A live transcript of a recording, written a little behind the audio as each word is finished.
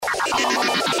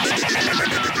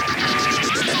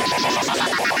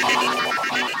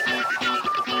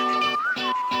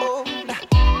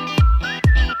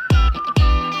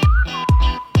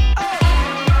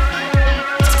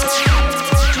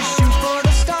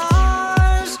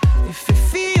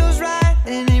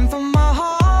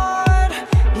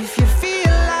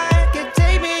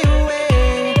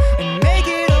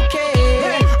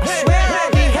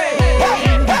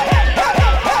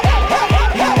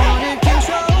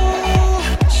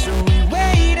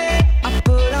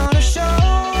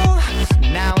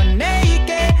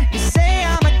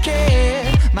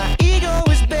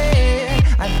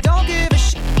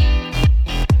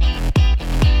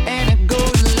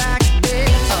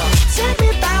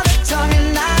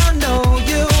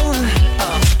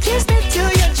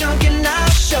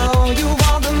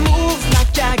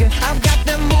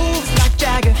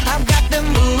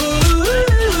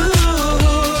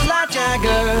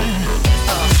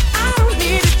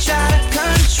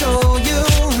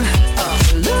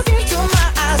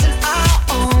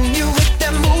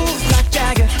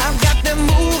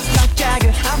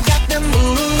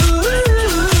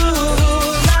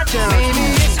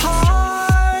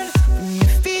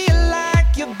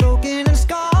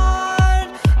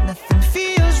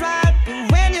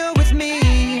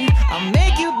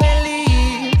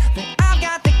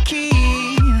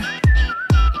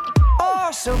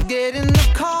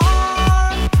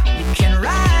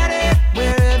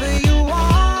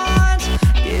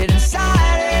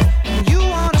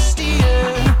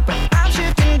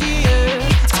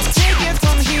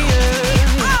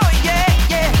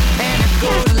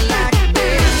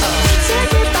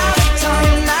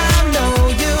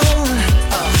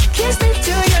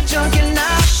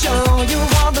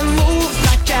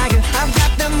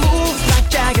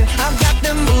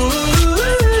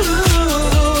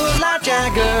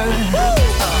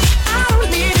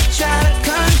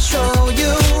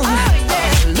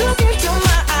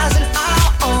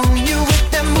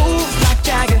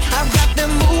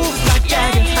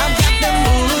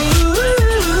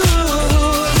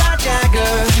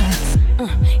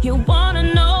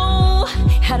wanna know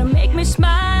how to make me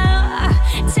smile,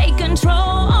 take control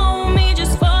on me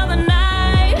just for the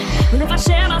night. Well, if I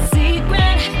share my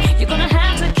secret, you're gonna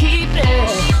have to keep it.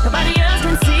 Nobody else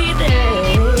can see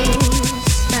this.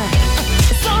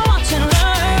 So watch and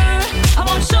learn. I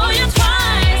won't show you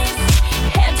twice,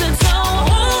 head to toe.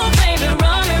 Ooh, baby,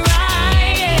 run it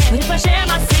right. But if I share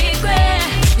my secret,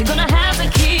 you're gonna have to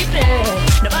keep it.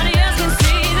 Nobody else can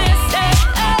see this.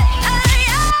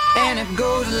 And it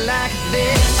goes like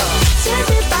this. Take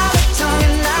me by the tongue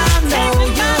and I know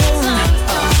you.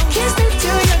 Kiss me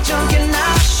till you're drunk and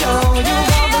I'll show you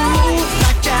all the moves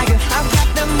like Jagger. I've got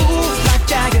the moves like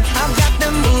Jagger. I've got the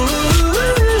moves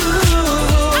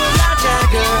like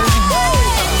Jagger.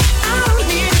 I don't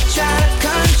need to try to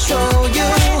control you.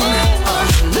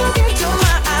 Look into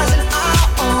my eyes and I'll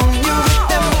own you with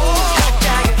the moves like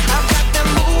Jagger. I've got the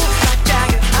moves like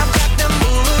Jagger. I've got the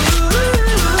moves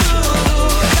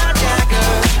like Jagger.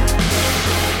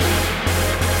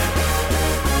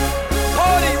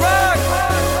 Party rock!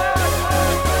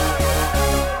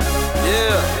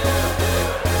 Yeah.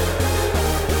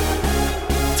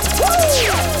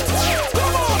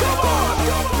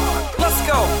 Let's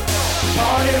go.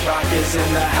 Party rock is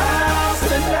in the house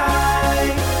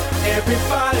tonight.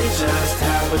 Everybody just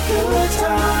have a good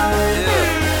time.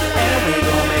 And we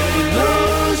gon' make you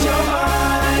lose your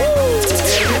mind.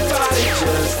 Everybody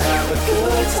just have a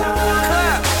good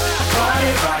time.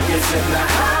 Party rock is in the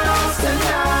house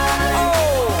tonight.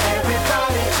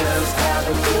 Everybody just have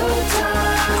a good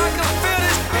time. I can feel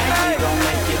this And we thing. gon'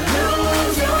 make you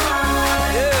lose your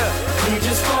mind. Yeah. We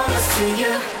just wanna see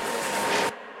you.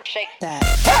 Shake that.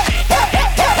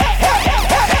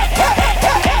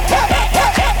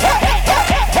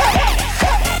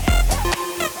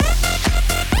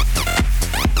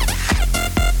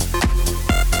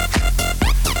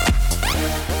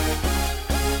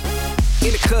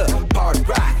 In the club, party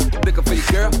rock. Looking for your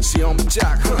girl, she on my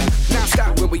jock, huh?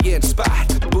 Non-stop when we in the spot.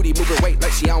 Booty moving weight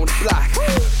like she on the block.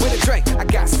 With a drink, I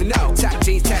got to know. Top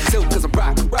jeans tattoo, cause I'm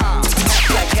rock and roll.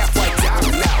 Black half white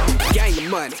diamond now. Gang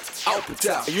your money, open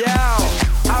up. Yo,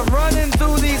 I'm running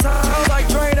through these halls like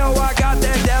Drano. I got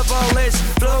that devilish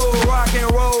flow, rock and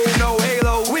roll, no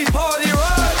halo. We party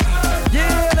rock.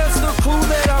 Yeah, that's the crew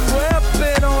that I'm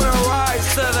repping on a rise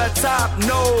to the top.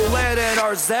 No lead in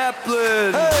our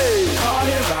Zeppelin. Hey,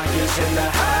 Party rock is in the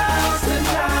house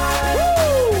tonight.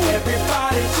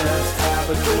 Everybody just have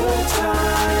a good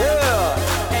time.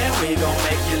 yeah. And we gon'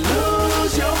 make you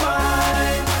lose your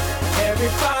mind.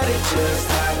 Everybody just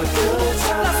have a good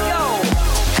time. Let's go.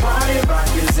 Party rock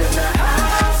is in the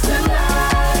house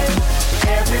tonight.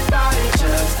 Everybody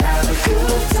just have a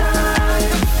good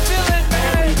time. Feel it,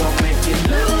 And we man. gon' make you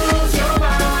lose your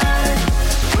mind.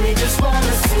 We just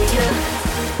wanna see you.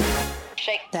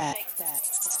 Shake that.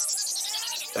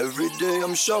 Every day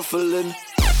I'm shuffling.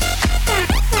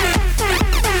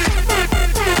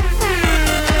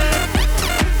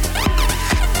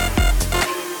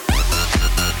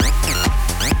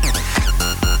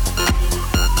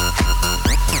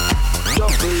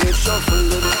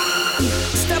 Shuffling.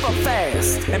 Step up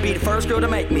fast and be the first girl to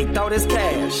make me throw this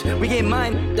cash. We get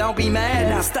mine, don't be mad,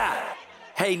 now stop.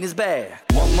 Hating is bad.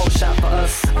 One more shot for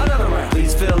us, another round.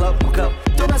 Please fill up my cup,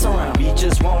 don't mess around. We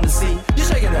just want to see you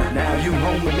shaking up. Now you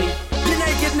home with me. You're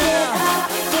naked now.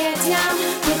 Get down,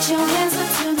 put your hands up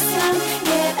to the sun.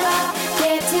 Get up,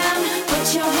 get down,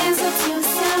 put your hands up to the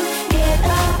sun. Get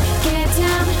up, get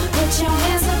down, put your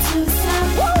hands up to the sun.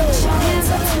 Put your hands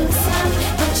up to the sun.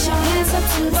 Put your hands up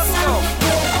to the Let's sun. go.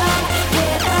 Get up,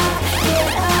 get up,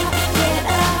 get up, get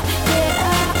up, get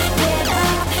up, get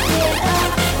up, get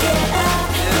up, get up,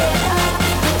 get up.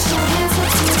 Put your hands up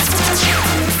to the sun.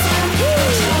 Put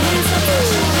your hands up, put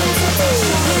your hands up, put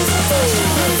your hands up, put your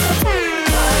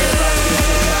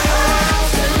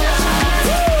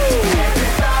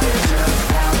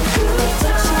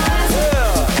hands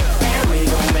up. And we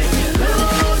gon' make you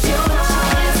lose your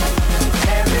mind.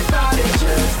 Everybody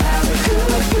just have a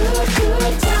good, good,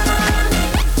 good time.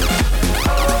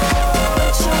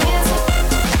 Put your hands up.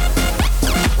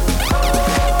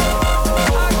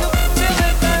 I can feel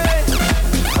it, man.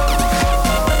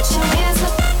 Put your hands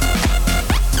up.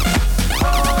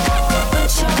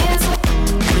 Put your hands up.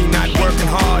 Me not working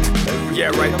hard. Yeah,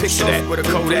 right, picture that with a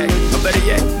Kodak. Or better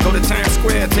yet, go to Times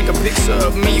Square, take a picture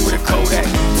of me with a Kodak.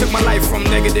 Took my life from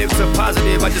negative to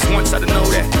positive, I just want y'all to know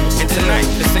that. And tonight,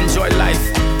 let's enjoy life.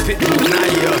 Pitbull,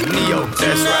 Nadia, Neo,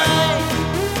 that's right.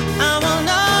 I want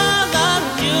all of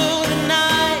you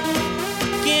tonight.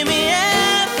 Give me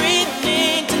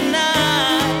everything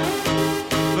tonight.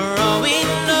 For all we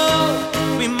know,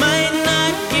 we might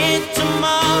not get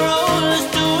tomorrow. Let's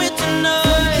do it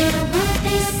tonight. What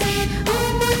they say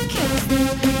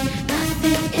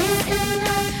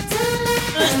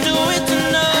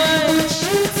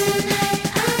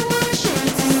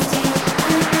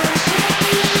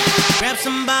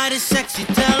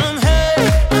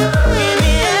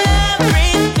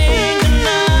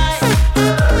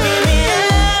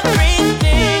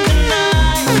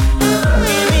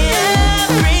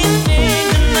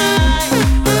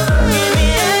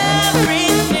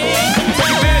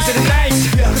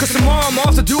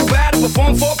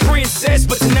for a princess,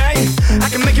 but tonight I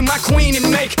can make you my queen and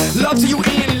make love to you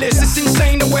endless. It's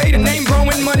insane the way the name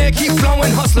growing, money keep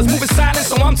flowing. Hustlers moving silent,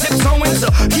 so I'm tiptoeing. So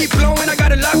keep blowing, I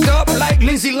got it locked up like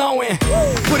Lindsay Lohan.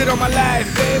 Put it on my life,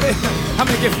 baby. I'm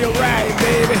gonna give you a ride,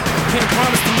 baby. Can't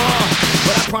promise tomorrow,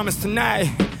 but I promise tonight.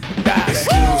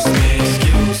 Excuse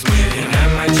me, and I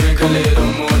might drink a little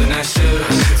more than I should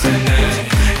tonight.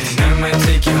 And I might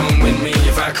take you home with me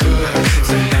if I could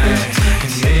tonight.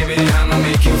 And baby, I'ma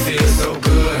make you feel so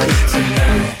good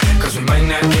tonight. Cause we might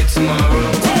not get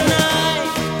tomorrow. Tonight,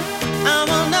 I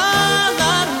want all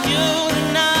of you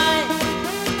tonight.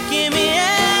 Give me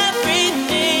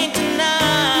everything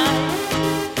tonight.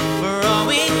 For all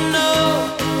we know,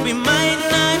 we might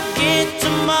not get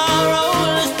tomorrow.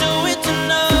 Let's do it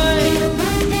tonight.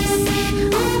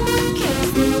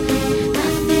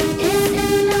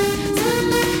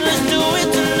 Let's do it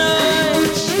tonight.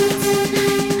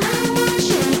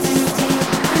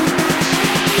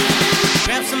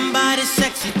 Grab somebody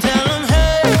sexy, tell them,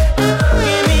 hey,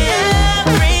 give me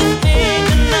everything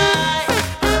tonight.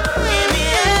 Give me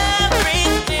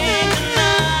everything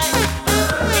tonight.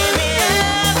 Give me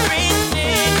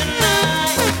everything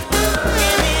tonight.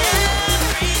 Give me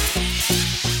everything.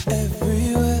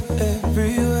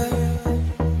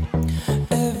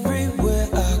 Everywhere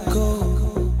I go,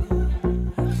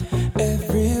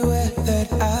 everywhere that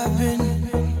I've been,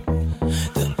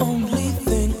 the only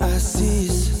thing I see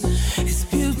is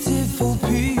beautiful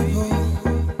people,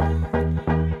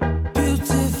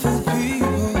 beautiful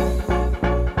people,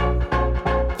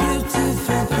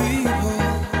 beautiful people,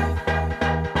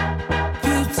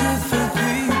 beautiful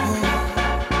people.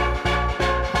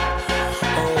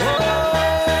 Oh,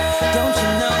 don't you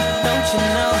know, don't you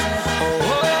know?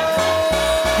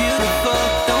 Beautiful,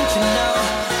 don't you know?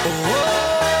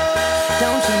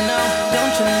 Don't you know?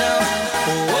 Don't you know?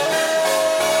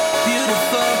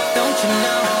 Beautiful, don't you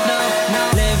know? No, no.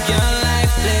 Live your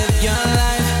life, live your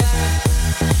life.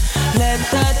 Let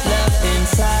that love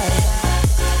inside.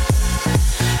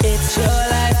 It's your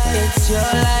life, it's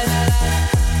your life.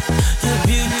 Your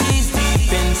beauty's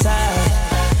deep inside,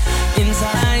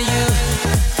 inside you.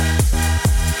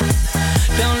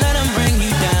 Don't let 'em bring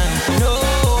you down, no.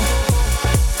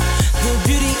 The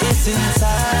beauty is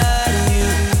inside of you.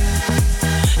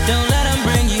 Don't let 'em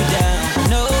bring you down,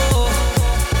 no.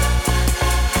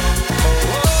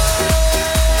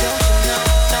 Don't you know,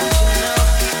 don't you know?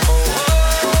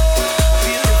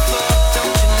 Beautiful,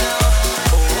 don't you know?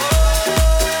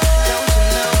 Don't you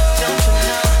know, don't you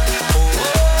know?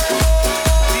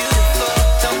 Beautiful,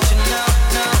 don't you know?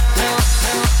 No, no,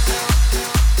 no.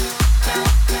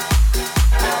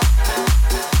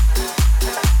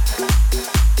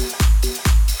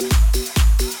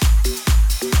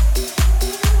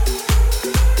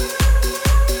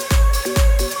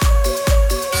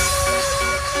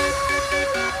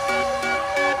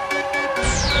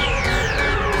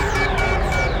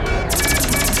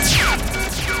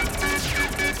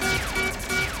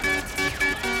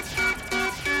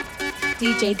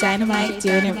 DJ Dynamite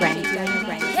doing it right.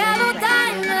 Yellow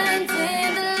diamonds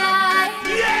in the light.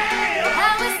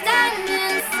 And we're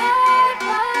standing side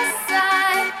by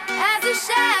side as a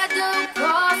shadow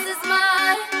crosses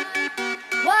mine.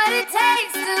 What it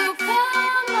takes to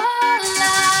come alive.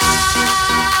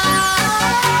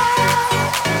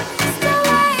 It's the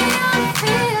way I'm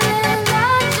feeling,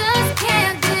 I just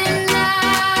can't deny.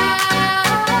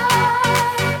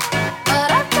 But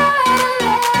I gotta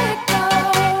let it go.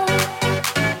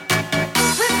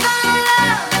 We found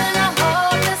love in a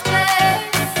hopeless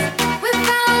place. We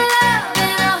found love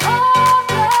in a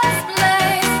hopeless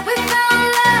place. We found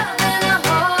love in a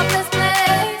hopeless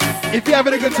place. If you're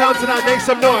having a good time tonight, make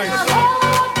some noise. A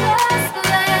hopeless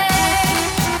place.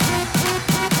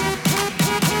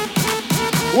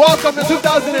 Welcome to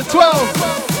 2012.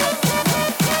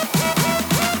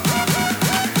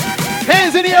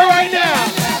 Hands in the air right now.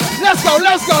 Let's go,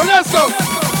 let's go, let's go.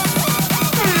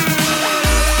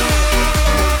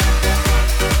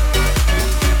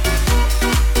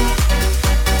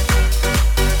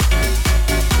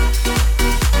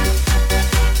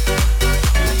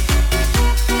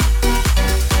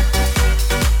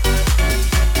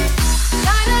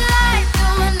 Shine a light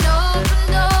through an open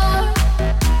door.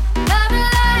 Love and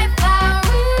life, how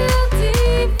we'll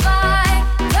divide.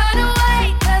 Turn away,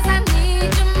 'cause I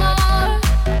need you more.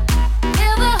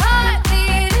 Feel the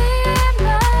heartbeat in my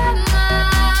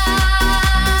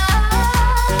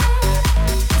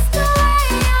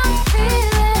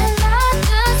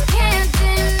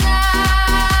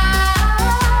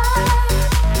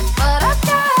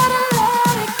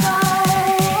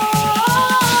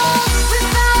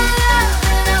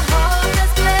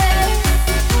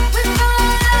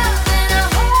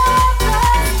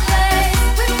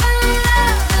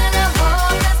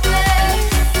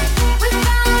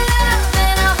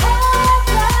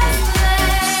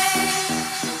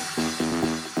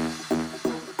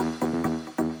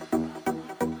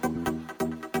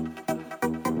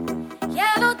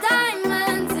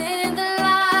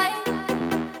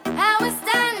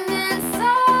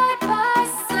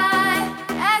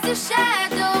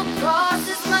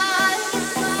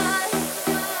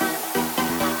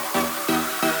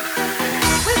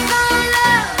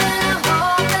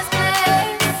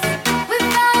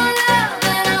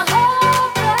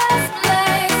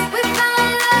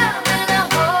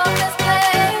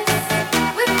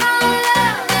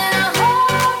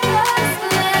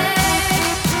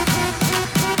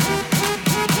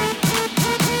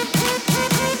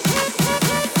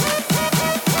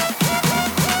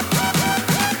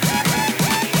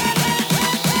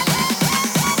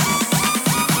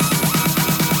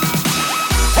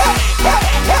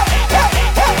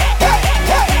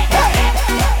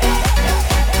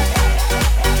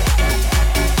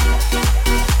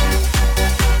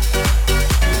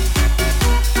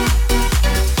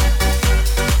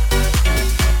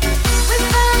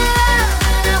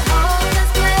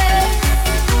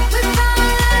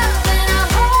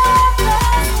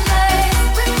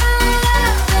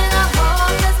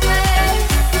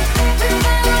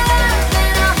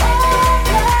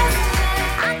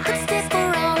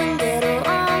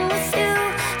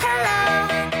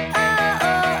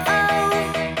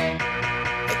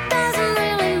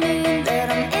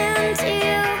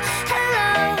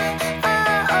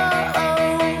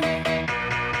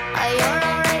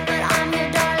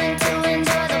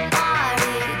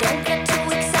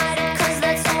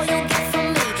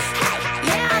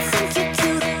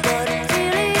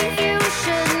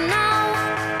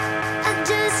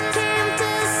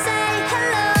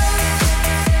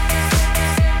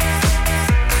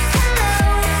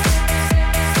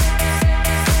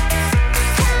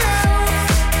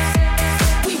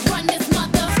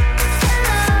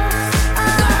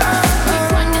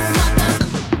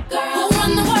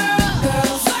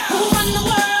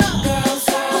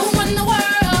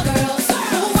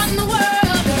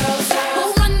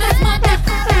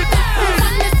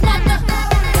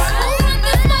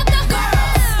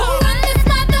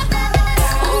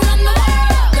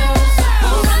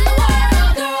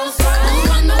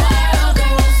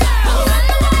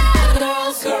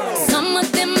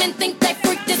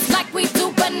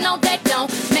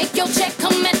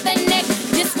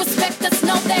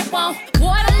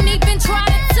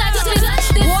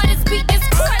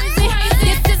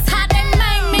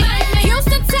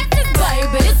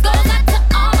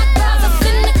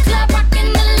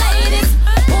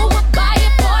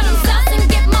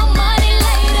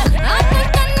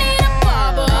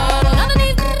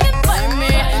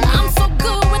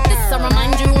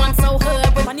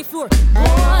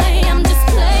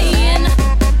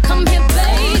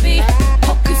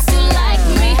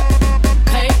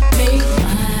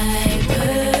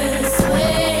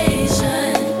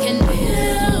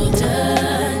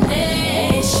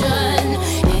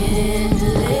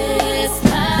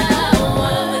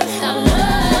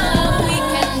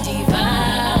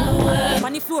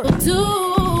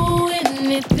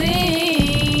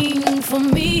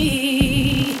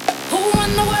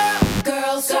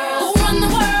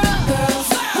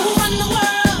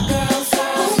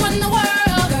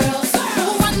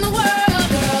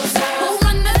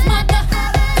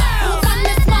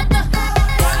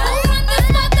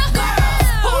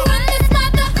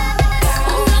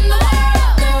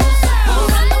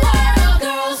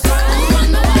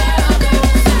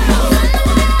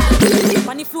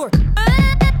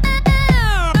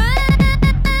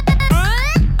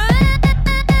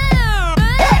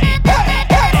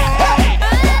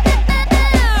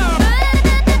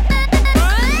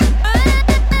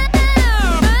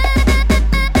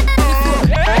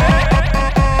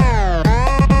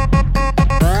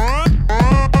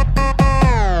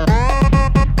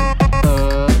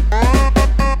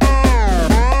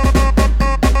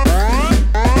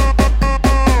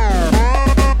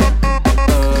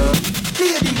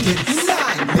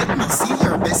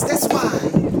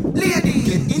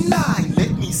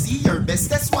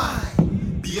bestest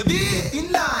wine. Baby,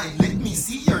 in line, let me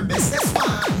see your bestest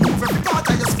wine. Move every part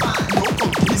of your spine. Don't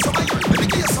come give me some of yours, let me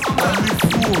give you some of mine. On the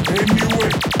floor,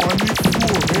 anyway. On the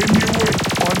floor, anyway.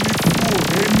 On the floor,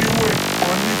 anyway.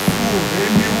 On the floor,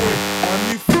 anyway. On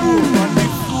the floor, on the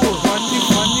floor, on the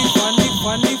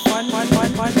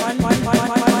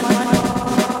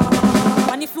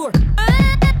funny floor.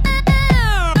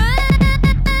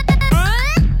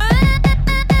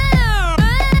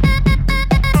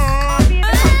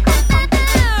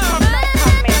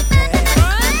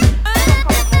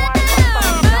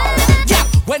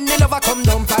 When the lover come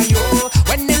down for you,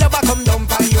 when the lover come down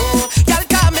for you, y'all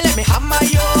call me, let me hammer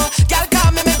you. Y'all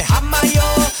call me, let me hammer you.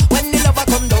 When the lover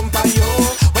come down for you,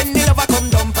 when the lover come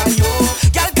down for you,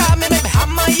 y'all call me, let me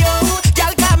hammer you.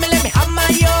 Y'all call me, let me hammer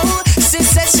you. She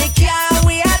said she can't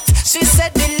wait. She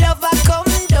said the lover come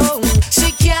down.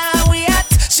 She can't wait.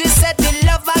 She said the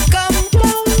lover come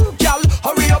down. Y'all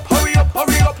hurry up, hurry up,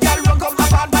 hurry up. Y'all run come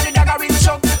up and body dagger in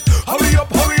shock. Hurry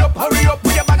up, hurry up, hurry up.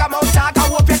 With your bag of mouth talk, I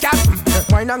hope you can.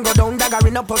 Wine and go down, dagger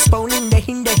in a postpone. In the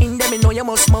hinder, me know you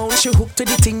must moan. She hooked to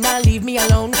the thing, now leave me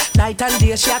alone. Night and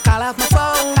day, she a call off my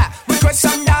phone. Request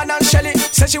some down and Shelly.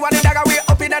 Say she want the dagger way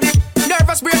up in a dip.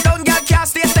 Nervous breakdown, girl can't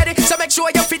stay steady. So make sure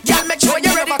you fit, girl, make sure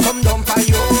you ready. Come down for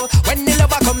you. When the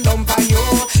lover come down for you,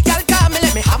 girl call me,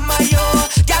 let me hammer you.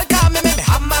 Girl call me, let me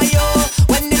hammer you.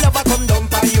 When the lover come down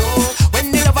for you,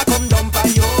 when the lover come down for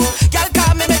you, girl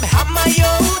call me, let me hammer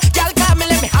you. Girl call me,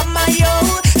 let me hammer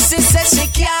you. She said she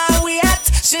can't wait.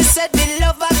 She said the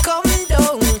lover come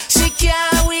down. She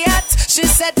can't wait. She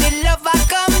said the lover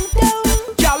come down.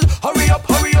 Girl, hurry up,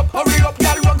 hurry up, hurry up.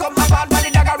 Girl, run come up and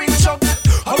body dagger in shock.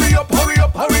 Hurry up, hurry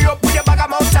up, hurry up. With your bag of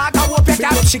mouth talk, I hope you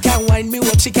can. Me hope she can wind, me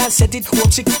hope she can set it.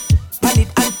 Hope she pan it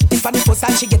and if on the first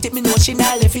time she get it, me know she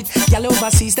not left it. Girl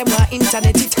overseas, them want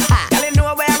internet it. Girl, you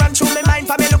know where I run through my mind.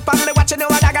 For me look on me watching no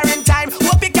dagger in time.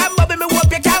 Hope you can bubble me,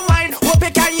 hope you can wine. Hope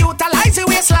you can utilize the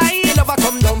waistline. The lover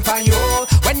come down for you.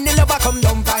 When the lover come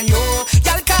down for you,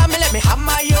 y'all call me, let me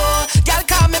hammer you. Y'all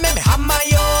call me, let me hammer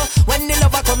you. When the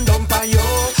lover come down for you,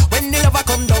 when the lover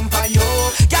come down for you,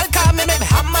 y'all call me, let me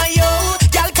hammer you.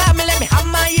 Y'all call me, let me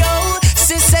hammer you.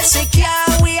 She said she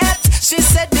can't wait. She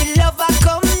said the lover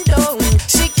come down.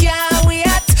 She can't wait.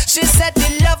 She said the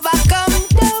lover come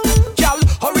down. Y'all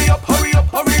hurry up, hurry up,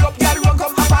 hurry up. Y'all run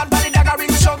come up and body dagger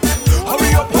in shock.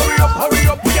 Hurry up, hurry up, hurry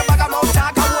up. With your bag of mouth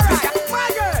talk, I hope you can. My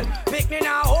girl, pick me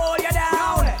now, hold you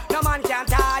down. No man can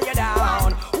tie you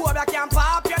down. Whoever can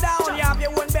pop you down. You have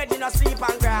your own bed, you no sleep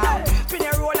on ground. Spin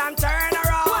your roll and turn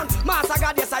around. Master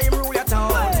God, yes, I rule your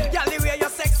town. Girl, the way you're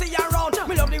sexy and round.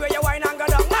 Me love the way you whine and go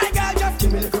down. My girl, just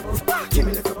give me the cup. Give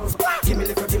me the cup. Give me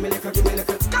the cup. Give me the cup. Give me the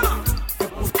cup. Come on.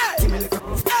 Give me the cup.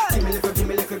 Give me the cup. Give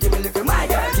me the cup. Give me the cup. My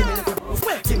girl, give me the cup.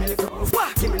 Give me the cup.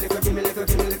 Give me the cup. Give me the cup.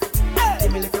 Give me the cup.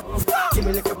 Give me the cup. Give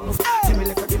me the cup. Give me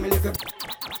the cup. Give me the cup.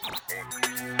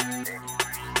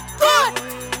 Good.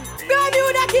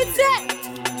 Bermuda kid said,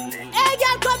 hey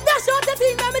girl, come dash out the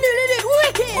thing, let me do it.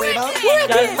 Wicked.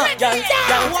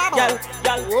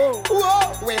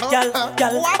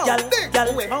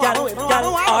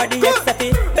 RDXFE,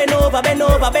 bend over, bend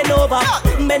over, bend over,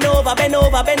 bend over, bend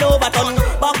over, bend over, turn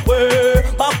back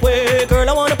way, girl,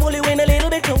 I wanna pull you in a little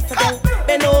bit closer, girl.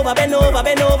 Bend over, bend over,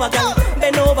 bend over, girl.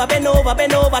 Bend over, bend over,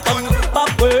 bend over, turn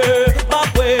back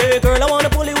way, girl, I wanna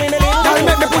pull you in a little bit closer.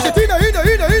 Make me push it in.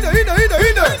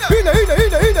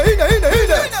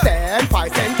 10,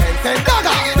 5, 10, 10, 10,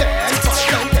 dagger. 10, 5,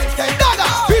 10, 10, 10, dagger.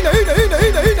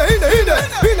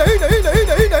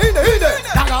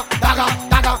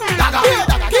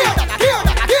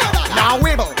 Now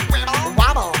wibble,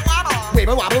 wobble,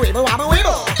 wibble, wobble, wibble, wobble,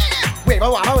 wibble,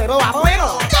 wibble, wobble, wibble, wobble,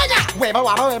 wibble, wibble,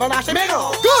 wobble, wibble, mash it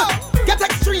wiggle. Good, get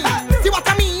extreme. See what I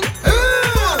mean?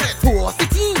 Force the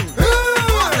team.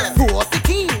 Force the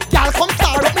team. Y'all come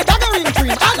start up me daggering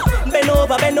dream. Bend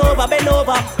over, bend over, bend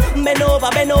over, bend over,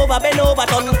 bend over, bend over,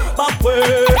 turn back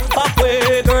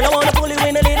way, girl, I wanna pull you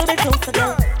in a little bit closer,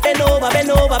 girl. Bend over, bend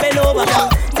over, bend over, girl.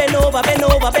 Bend over, bend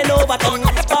over, bend over, turn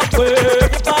back way,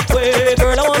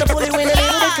 girl, I wanna pull you in a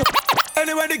little bit closer.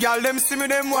 Anyway, the girl them see me,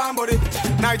 them want body.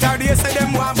 Night or day say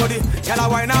them want body. Girl I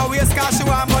wine her waist 'cause she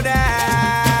want body.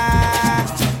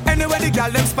 Anyway, the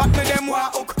girl them spot me, them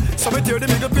want hook. So me tear the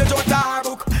middle page out her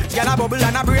book. Girl a bubble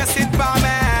and a brace it for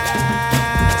me.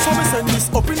 So me send this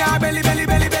up in her belly, belly,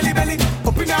 belly, belly, belly.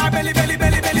 Up in her belly, belly,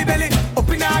 belly, belly, belly. Up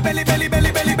in her belly, belly,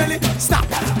 belly, belly, belly. Stop,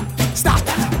 stop.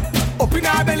 Up in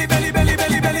her belly, belly, belly,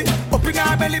 belly, belly. Up in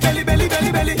her belly, belly, belly,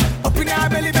 belly, belly. Up in her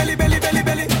belly, belly, belly, belly,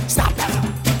 belly. Stop,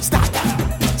 stop,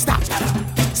 stop,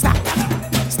 stop,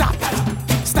 stop,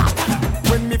 stop.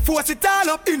 When me force it all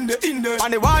up in the,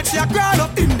 and the wall she a crawl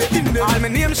up in the, all my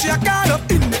name she a call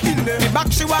up in the. the. Me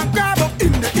back she want grab up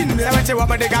in the. So when she want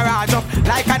me the garage up,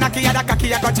 like a knocky and a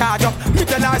cocky I go charge up. Me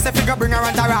tell her say figure bring her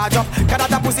and garage up. Got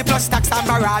that a pussy plus tax and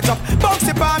barrage up. Bounce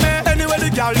it for me. Anyway the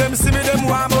girl them see me them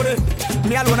want money.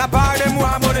 Me alone a bar them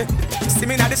want money. See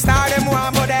me now the star them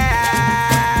want money.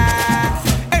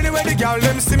 Anyway the girl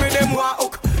them see me them want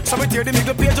hook. So me tear the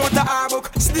middle page out the her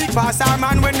book. Sneak past her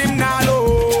man when him nah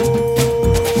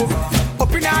low.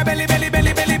 Up in her belly, belly,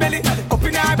 belly, belly, belly. Up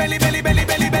in her belly, belly, belly,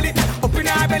 belly, belly. Up in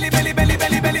her belly, belly, belly,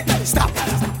 belly, belly. Stop,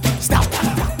 stop.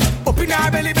 Up in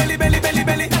her belly, belly, belly, belly,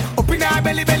 belly. Up in her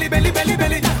belly, belly, belly, belly,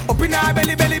 belly. Up in her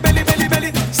belly, belly, belly, belly,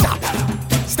 belly. Stop,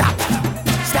 stop,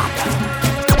 stop.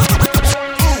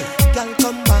 Girl,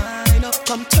 come wind up,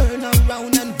 come turn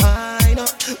around and wind up.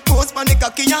 Post on the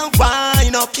cocky and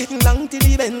wind up. Getting long till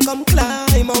the bend, come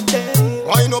climb up there.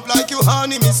 Wind up like you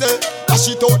honey, me say. Dash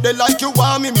it out there like you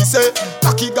want me say.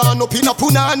 Cocky gone up in a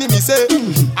punani, me say.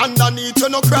 Underneath you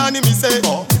no cranny, me say.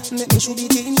 Make me should be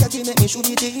teen, catty, make me should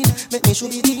be teen. Make me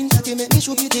should be teen, catty, make me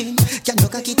should be teen. Can you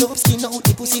cock it up, skin out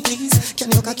the pussy, please?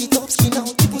 Can you cock it up, skin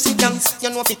out the pussy, please? You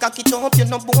know if you cock it up, you're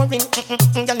not boring.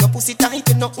 Girl, your pussy tight,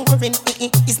 you're not boring.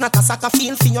 It's not a soccer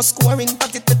field for your scoring,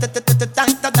 but it's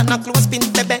tighter than a clothespin,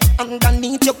 baby.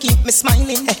 Underneath you keep me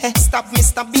smiling. Stop me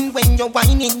stopping when you're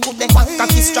whining. Put the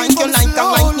cocky strike you like a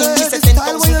lightning. This is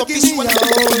 10,000 to fish one.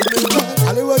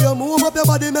 All the way you move up your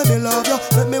body, make me love you.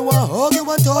 Make me want hug you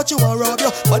and touch you and rub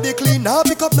you. Body clean now,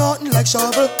 pick up nothing like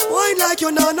shovel. Wine like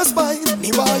you're not no spine.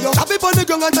 Me want you tap it on the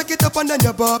ground and take it up and then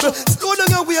you bubble. Slow down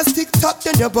your waist, tick tock,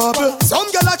 then you bubble. Some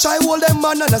girl a try hold them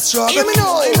man and a struggle. Give me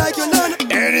know it like you're not.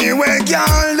 Anyway,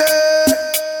 girl,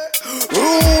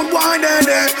 rude boy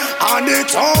there, and the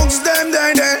tongues them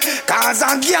there. Cause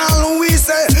a girl we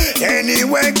say,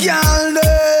 anyway, girl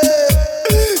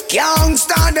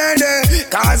gangsta there.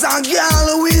 Cause a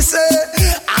girl we say,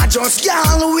 I just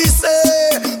girl we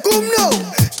say. No,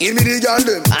 give me the girl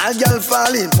them. A girl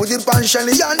falling, put it on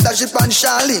Shelly and dash it on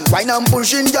Charlene. Wine and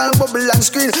pushing, girl bubble and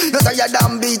screen. Not tired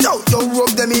and beat out, you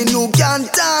rub them in, you can't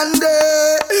stand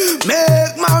it.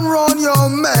 Make man run your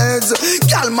meds.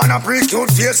 Girl man a pretty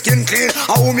cute, face skin clean.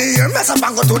 How me here mess up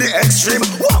and go to the extreme.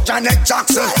 Walk Janet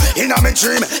Jackson in a me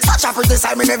dream. Such a pretty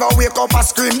side, me never wake up and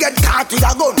scream. Get caught with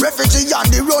a gun, refugee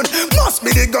on the run. Must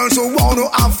be the girls who want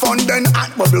to have fun. Then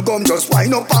at bubble gum, just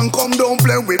wind up and come down.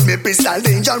 Play with me pistol,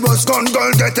 dangerous gun.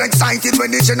 Girl get excited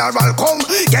when the general come.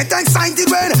 Get excited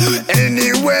when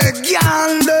anyway,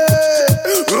 girl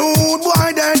rude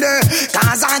boy there.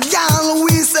 Cause a girl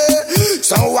we say.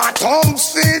 So a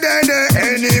tongues feed there.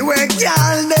 Anyway,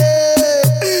 girl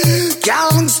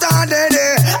gangsta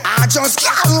there. I just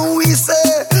girl we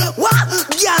say. What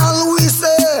girl we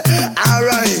say?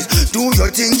 Alright, do your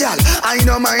thing, girl. I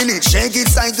no mind it. Shake it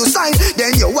side to side,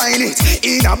 then you whine it.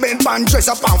 In a bed pan, dress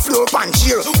up and floor pan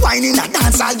cheer. Wine in a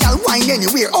dance, girl, wine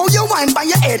anywhere. Oh, you wine by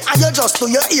your head, and you just to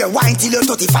your ear. Wine till you're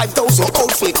 35,000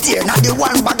 outfit tear. Now the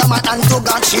one bag of man and to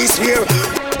God she's here.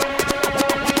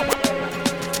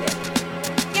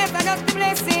 Yes, I lost the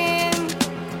blessing.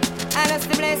 I lost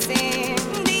the blessing.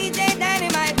 DJ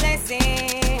Dynamite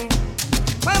blessing.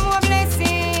 One more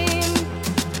blessing.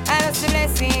 I lost the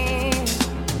blessing.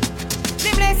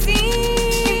 The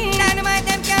blessing. Dynamite,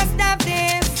 them can't stop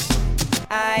this.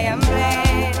 I am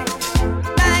blessed.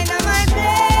 Dynamite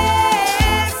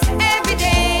blessed. Every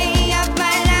day of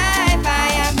my life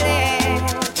I am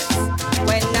blessed.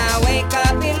 When I wake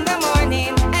up in the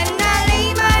morning and I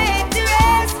lay my head to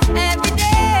rest. Every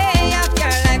day of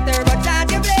your life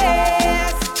turbocharge your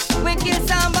blessed. We kill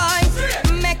some boys,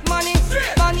 make money,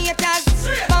 money attacks,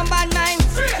 bomb bad mind,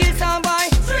 kill some boy.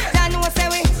 Don't know say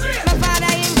we, my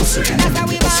father him, that's how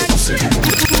we born.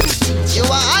 You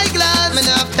are high glass, me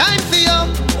not have time for you.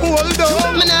 Hold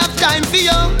on, me not have time for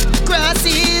you.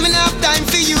 Grassy, me not have time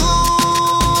for you.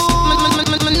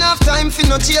 Me not have time for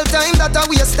no jail time, that a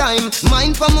waste time.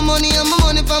 Mine for my money and my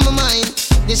money for my mind.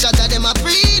 The shot of them a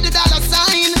free the dollar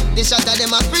sign. The shot of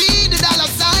them a free the dollar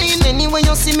sign. Anyway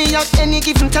you see me at any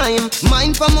given time.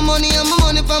 Mine for my money and my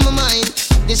money for my mind.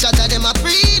 The shot of them a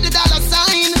free the dollar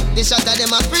sign. The shot of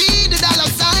them a free the dollar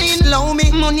sign. Low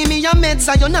me, money me a meds,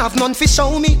 I don't have none fi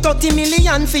show me. 30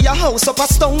 million for your house up a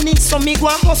stony. So me go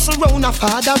a hustle round a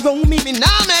father round me. Me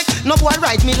nah make no boy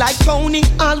ride me like pony.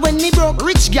 All when me broke,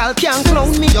 rich gal can't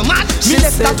clown me. You mad? Me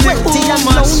left that 20 and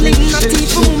lonely. Not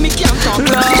even me can't talk.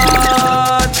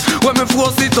 Lord, When me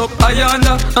force it up,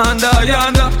 ayanda,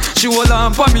 ayanda. She hold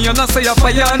on for me and I say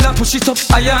ayanda. Push it up,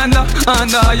 ayanda,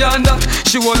 ayanda.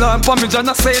 She hold on for me and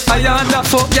I say ayanda.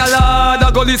 Fuck y'all hard,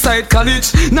 I go inside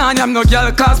college. Nah, I'm no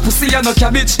girl cause pussy and no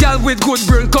cabbage. Girl with good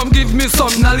brain, come give me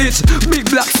some knowledge. Big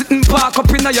black sitting park up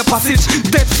in your passage.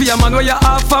 Dead fear man where you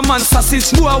half a man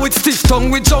sausage. Boy with stiff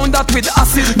tongue, we drown that with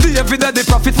acid. David the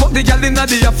profit, fuck the girl in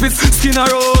the office. Skin her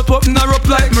out, open her up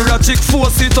like mirror chick.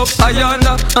 Force it up,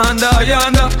 ayanda,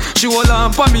 ayanda. She hold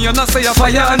on for me and I say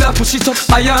ayanda. Push it up,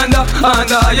 ayanda,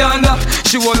 ayanda.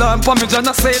 She hold on for me and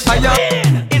I say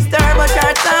ayanda. It's Turbo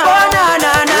Cartel. Oh na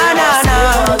na na na na.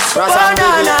 Oh na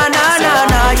na na na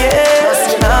na. Yeah.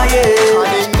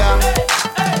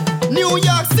 New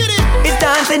York City. It's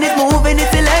dancing, it's moving,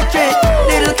 it's electric.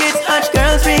 Little kids, hot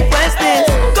girls request this.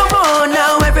 Come on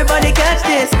now, everybody catch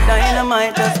this.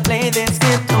 Dynamite, just play this.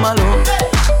 Skip to my loop.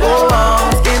 Oh wow,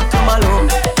 skip to my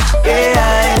loop.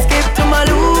 Yeah, skip to my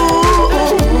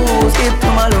loop. Skip to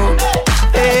my loop.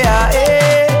 Yeah,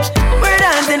 we're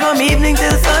dancing from evening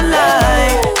till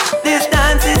sunlight. This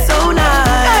dance is so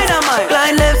nice.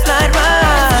 Slide left, slide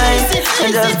right,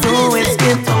 and just do it.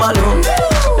 Skip to my loop.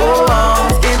 Oh wow,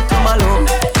 skip to my loop.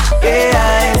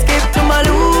 Yeah, skip to my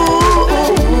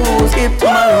loop. Skip to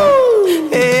my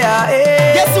loop. Yeah.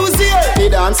 Guess who's here? The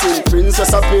dancing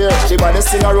princess appear. The body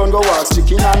sing around, go walk,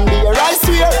 chicken and beer. I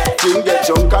swear, Jim get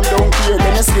drunk and don't care.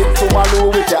 Then you skip to my loo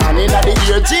with your hand in the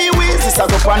ear. Gee whiz, this a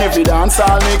go on every dance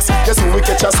all mix. Guess who we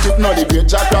catch a skip now? The great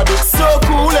Jack Rabbit. So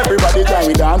cool, everybody join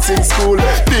with dancing school.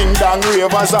 Ding dong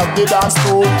ravers at the dance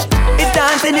school. It's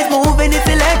dancing, it's moving, it's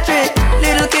electric.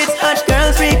 Little kids, hot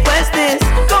girls request this.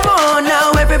 Come on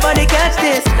now, everybody catch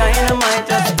this. Dynamite,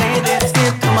 just play this.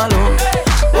 Skip to my loop.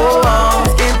 Oh wow,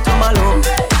 skip to my loop.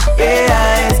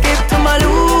 Yeah, skip to my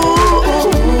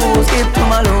loop. Skip to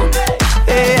my loop.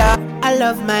 Yeah. I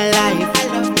love my life. I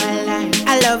love my life.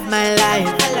 I love my life.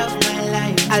 I love my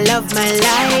life. I love my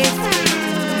life.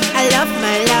 I love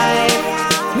my life.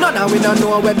 No, now we don't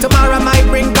know where tomorrow might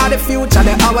bring. Cause the future,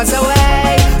 the hours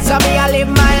away. So me, I live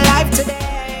my life today.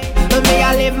 Me,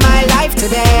 I live my life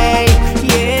today.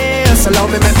 Yeah, so love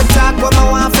me, make me talk what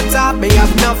I want for talk. Me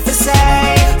have enough to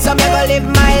say. So me go live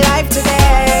my life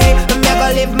today. Me go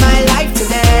live my life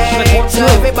today. So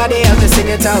everybody else to sing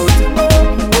it out.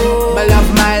 Me love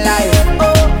my life.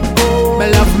 Me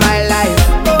love my life.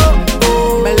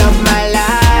 Me love my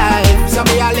life. So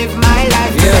me, I live my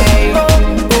life today.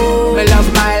 Me love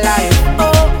my life.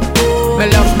 Me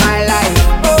love my life.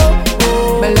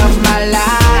 Me love my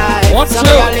life. What's so me,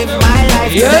 I live my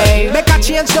life today. Make a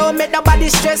change, don't make nobody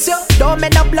stress you. Don't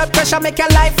make no blood pressure, make your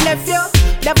life left you.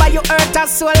 Never you hurt a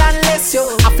soul unless you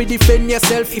have to defend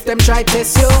yourself if them try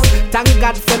test you. Thank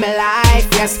God for my life,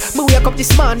 yes. Me wake up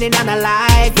this morning and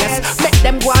alive, yes. Make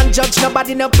them go and judge,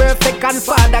 nobody no perfect. And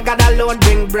Father God alone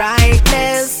bring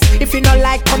brightness. If you not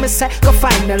like come and say, go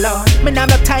find the Lord. Me nah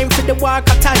no time for the work,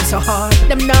 a time so hard.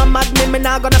 Them nah mad me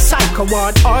nah gonna psycho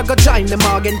ward. Or go join the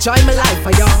morgue, enjoy my life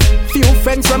for y'all. Few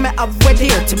friends when me have were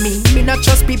dear to me. Me not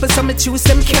trust people so me choose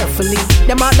them carefully.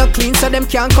 Them are not clean so them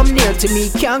can't come near to me.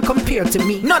 Can't compare to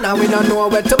me. No, now we don't know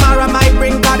where tomorrow might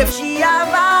bring. God if she have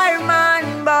her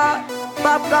man, but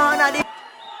popcorn at the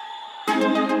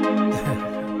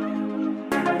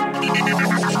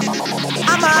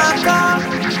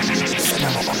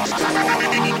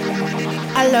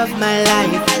I love my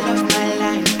life. I love my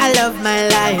life. I love my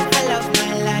life. I love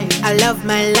my life. I love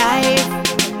my life.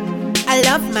 I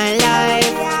love my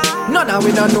life. No, now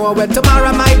we don't know where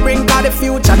tomorrow might bring. Cause the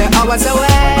future, the hours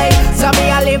away. So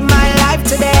me, I live my life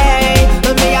today.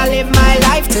 Me, I live my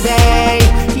life today.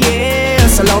 Yeah,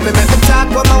 so love me, make me talk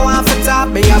what I want for talk.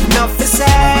 Me have enough to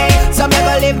say. So me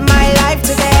go live my life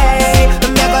today.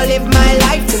 Me go live my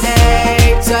life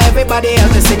today. So everybody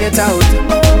else to sing it out.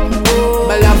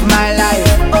 Me love my life.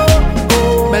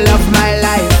 Me love my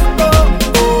life.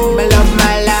 Me love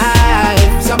my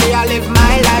life. So me, I live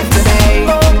my life today.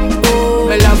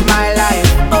 Me love my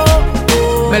life.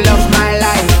 Me love my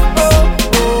life.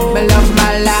 Me love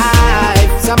my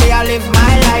life. So me, I live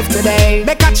my life today.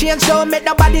 Make a change, don't make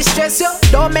nobody stress you.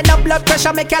 Don't make no blood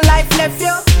pressure, make your life left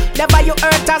you. Never you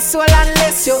hurt a soul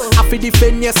unless you have to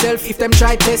defend yourself if them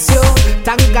try test you.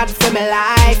 Thank God for my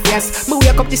life, yes. Me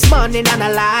wake up this morning and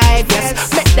alive,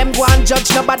 yes. Make them go and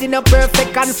judge, nobody no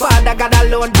perfect. And Father God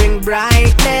alone bring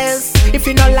brightness. If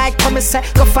you not like come and say,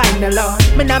 go find the Lord.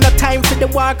 Me nah no time for the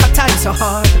work, a time so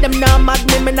hard. Them nah mad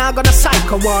me nah gonna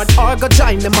psycho ward. Or go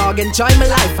join the morgue, enjoy my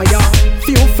life for y'all.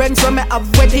 Few friends when me have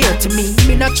were dear to me.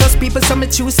 Me not trust people so me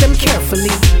choose them carefully.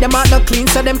 carefully. Them are not clean,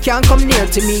 so them can't come near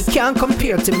to me, can't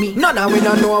compare to me. None of we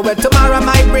don't know where tomorrow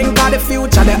might bring, cause the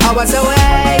future the hours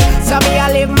away. So me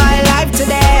I live my life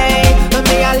today,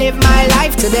 me I live my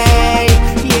life today.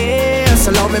 Yeah,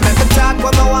 so love me make me talk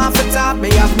when I want to talk, me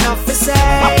have enough to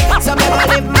say. So me I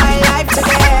live my life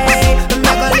today, me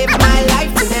I live my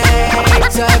life today.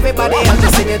 So everybody else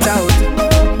just sing it out.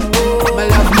 Me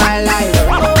love my life,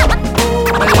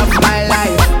 me love my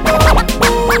life,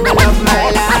 me love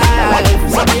my life.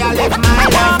 So me I live my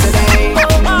life today.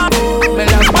 Me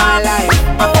love my life,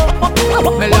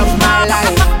 me love my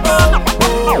life,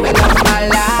 me love my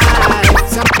life.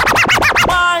 So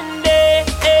one day,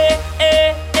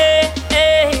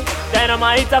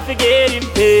 Dynamite have to get him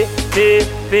pay.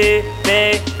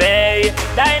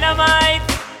 Dynamite.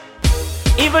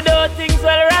 Even though things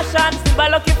well ration, still by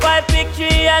lucky 5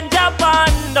 victory and Japan.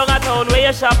 Down a town where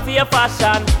you shop for your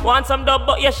fashion. Want some dub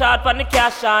but you short for the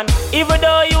cash on. Even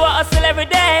though you a hustle every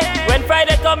day, when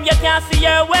Friday come you can't see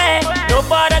your way. No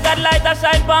father got light a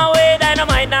shine pan way.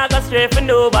 Dynamite not go straight for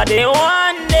nobody.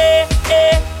 One day,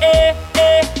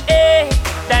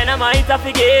 Dynamite have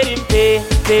to get him pay.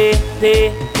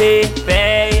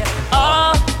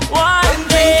 Oh, one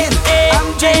day,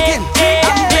 I'm drinking.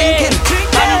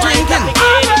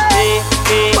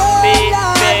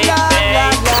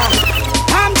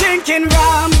 I'm drinking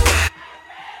rum,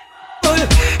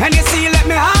 and you see, let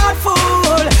me heart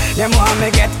full. Them want me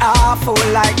get awful,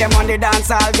 like them on the dance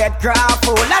I'll get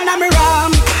grappled. And I'm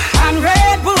rum and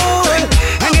Red Bull,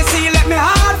 and you see, let me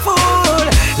heart full.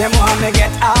 Them want me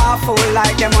get awful,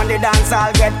 like them on the dance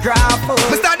I'll get grappled.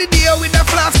 Me start the day with a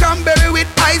flask cranberry with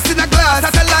ice in a glass.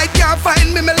 Satellite can't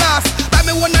find me last. Buy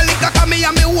me one a liquor, cause me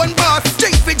and me one boss.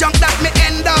 Drink for junk that me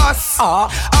endorse.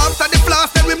 After the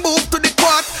flask, then we move to the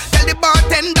quart. Tell the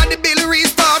bartender the bill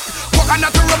restart.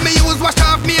 Coconut rum me use, wash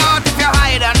off me heart. If you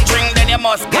hide and drink, then you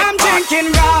must get I'm drinking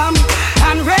rum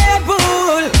and Red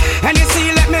Bull, and you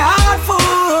see, let me heart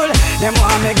full. Them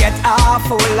want me get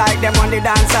awful, like them on the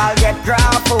dance I'll get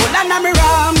grappled. And I'm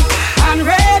rum and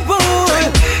Red Bull,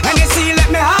 and you see, let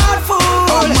me heart full.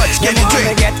 How much can them you want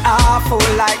drink? me get awful,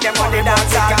 like them on the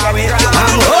dance I'll get grappled.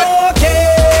 I'm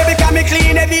okay, because me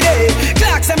clean every day.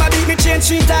 Clocks them a beat me change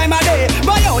 3 times a day.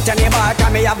 Buy out on the bar,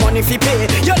 cause me have money fi pay.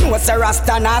 You know it's a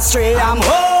Rasta not stray. I'm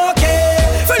okay.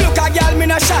 Fi look a girl, me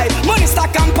not shy. Money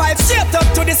stack and pipe straight up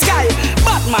to the sky.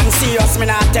 Batman see us, me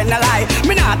not tell a lie.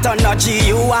 Me not turn no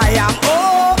GUI. I'm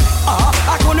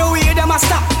I couldn't wait them a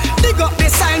stop. Dig up the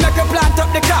sign, make you plant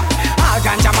up the crop. All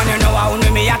ganja man, you know how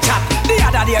me a chat. The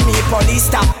other day me police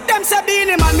stop. Them say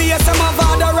Beanie Man, me yes, some of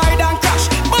the ride and crash.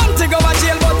 Bunty go to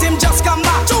jail, but him just come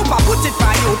back. Chupa put it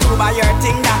on YouTube, I hear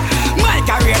thing that my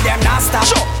career them not stop.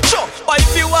 Sure. But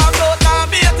if you walk out now,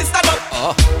 be it stand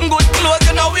up. Good clothes,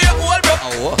 you know we're old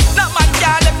bro. That man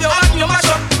can't left you and you mash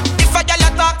up. If a girl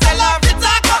you talk, tell her to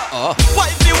talk up. But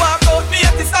if you walk out, be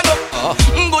it stand up.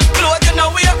 Good clothes, you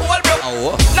know we're old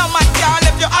bro. That man can't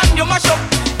left you and you mash up.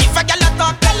 If a girl you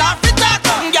talk, tell her to talk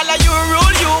up. Girl, you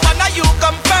rule you and you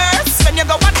come first. When you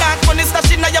go and dance, money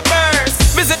stash in your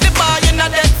purse. Visit the bar, you're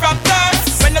not dead from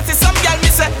thirst. When you see some girl,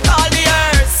 me say all the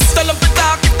earth. Tell them to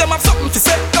talk if them have something to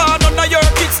say. Cause none of your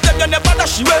kids, them you never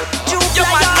dash away. You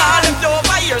want all them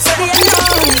over here, say.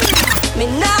 Me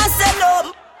nah sell up,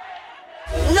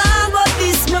 nah but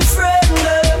this my friend.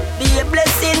 Be a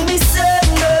blessing, me son.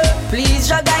 Please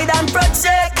your guide and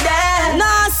protect them.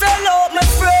 Nah sell up, my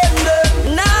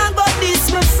friend. Nah but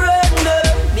this my friend.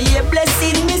 Be a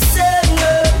blessing, me son.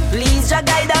 Please your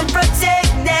guide and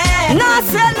protect them. Nah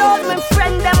sell up, my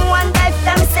friend. Them one life,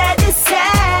 them say the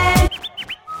same.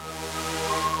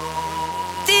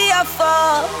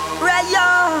 TFO,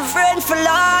 Ryan, friend for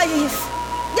life.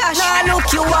 Yeah, now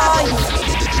look you wife.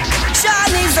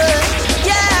 Johnny's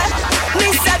yeah,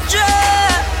 Mr. Dre,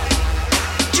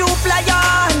 Jupe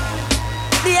Lion,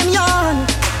 Damien.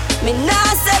 Me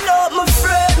nah sell out my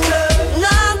friend,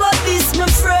 nah but this my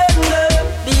friend.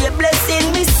 Be a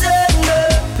blessing, me son.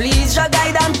 Please your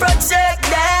guide and protect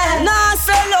them. Nah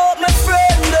sell out my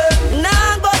friend,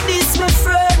 nah but this my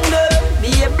friend.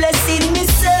 Be a blessing, me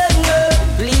son.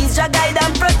 Please your guide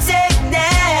and protect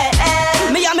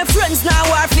them. Me and my friends now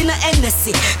are in a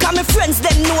Hennessy. Cause my friends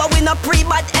them know we no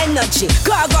pre-bad energy.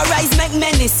 Cargo rise make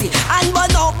menacy. And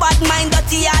burn out bad mind,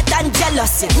 dirty heart and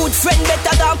jealousy. Good friend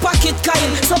better than pocket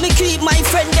kind. So me keep my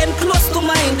friend them close to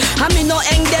mine. And me no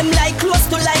hang them like close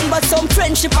to line. But some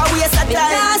friendship a waste of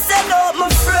time. Nah sell out my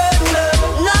friend.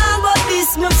 Nah but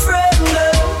this my friend.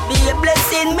 Be a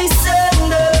blessing me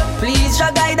son. Please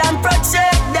your guide and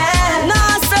protect them.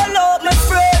 Nah sell out my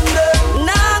friend.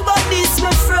 Nah but this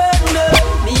my friend.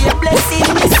 Be a blessing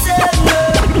me son.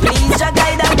 Please your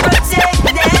guide and protect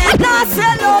them. Nah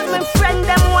sell out my friend.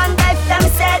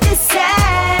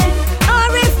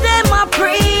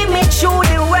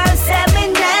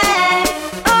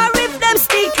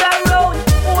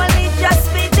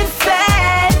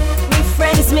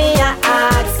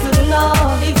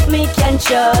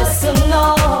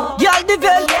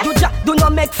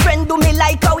 friend do me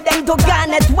like how them do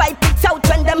garnet. Wipe it out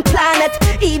when them planet.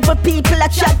 Evil people a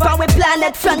chat for we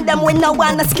planet. From them we no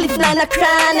wanna spliff none a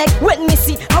chronic. When me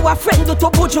see our friend do to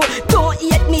buju, don't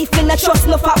hate me finna trust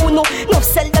no for uno. No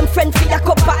sell them friend for a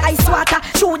cup of ice water.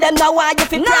 Show them now why you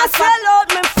fi prosper. Sell out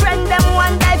me friend them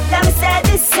one life them say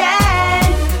the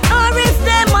same. Or if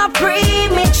them a free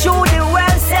me show the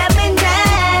world say me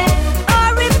name.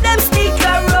 Or if them stick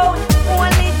around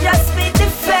only just be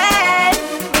defend.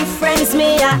 Me friends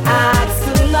me a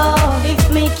ask to know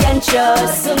if me can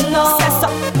trust to know.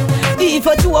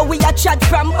 Even though we a chat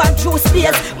from back through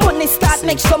space, money start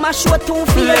make some a show two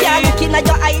feet. Yeah, looking at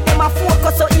your eye, them a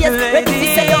focus so ears. Ready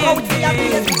to say you're out for your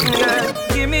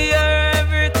place. Give me your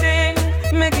everything,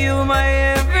 make you my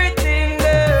everything,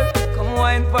 girl. Come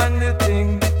wine pon the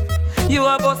thing. You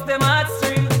a bust them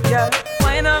heartstring, yeah.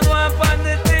 Wine and go up on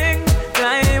the thing,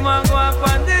 climb and go up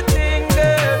on the thing,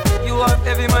 girl. You have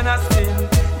every man a spin.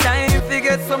 Time to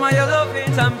get some of your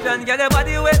loving. Champion, get your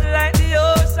body wet like the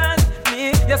ocean.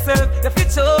 Yourself, you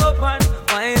fit open.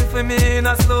 Wine for me in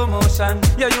a slow motion.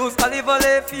 You use olive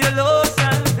oil for your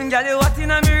lotion. Girl, you what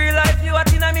in a me real life, you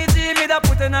what in a me dream. Me da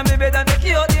put in a me bed and take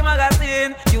you out the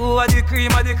magazine. You are the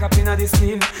cream of the cup in the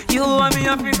steam. You are me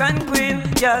African queen,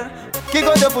 girl. Kick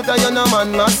out the foot and you no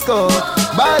man must go.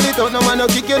 Ball it out, no man no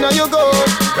kick you now you go.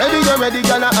 Ready, you ready,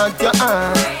 girl, I your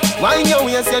hand. Wine your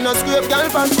waist, you no scrape, girl,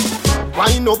 pants.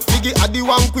 Wine up, figgy, I the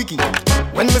one quickie.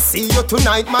 When me see you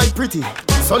tonight, my pretty.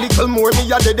 So little more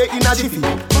me a dead in a jiffy.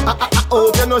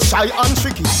 Oh, you no shy and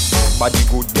tricky. Body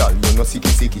good girl, you no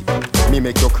sicky sicky. Me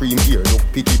make your cream here look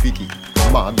picky picky.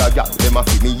 Maga girl, them a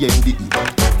fi me yendi.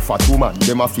 Fat woman,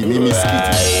 them a fi me miss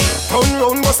kitty. Turn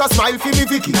round, bust a smile fi me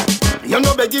Vicky. You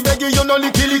no beggy, you no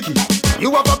licky licky.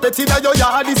 You have a petty that your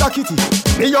yard is a kitty.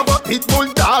 Me have a pit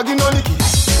bull dog, you no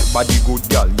licky. Body good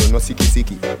girl, you no sicky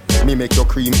sicky. Me make your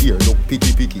cream here look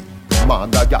picky picky.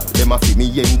 Maga girl, them a fi me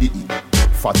yendi.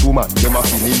 Fat woman, them a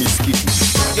fi me miss kitty.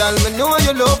 Girl, me know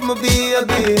you love me,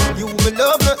 baby. You will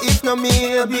love me if no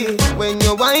maybe. When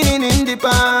you're whining in the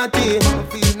party, I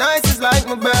feel nice, it's like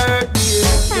my birthday.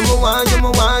 You me want,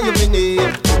 you me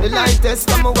need. The lightest,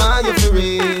 come me want you for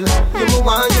real. You me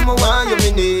want, you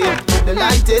me need. The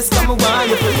lightest, come me want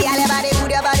you for real. Your body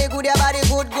good, your body good, your body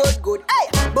good, good, good. Hey,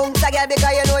 bounce a girl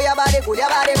because you know your body good, your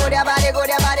body good, your body good,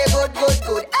 your body good, good,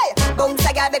 good. Hey, bounce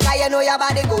a girl because you know your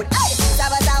body good. Hey,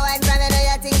 Sabasa wine from you know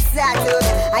your things start good.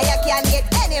 And you can't get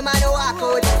any man who walk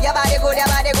out. Your body good, your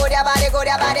body good, your body good,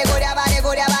 your body good, your body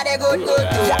good, your body good, good,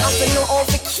 good. You have to know how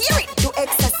to cure it, to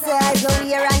exercise, no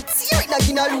wear and tear it. Now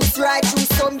you know lose right through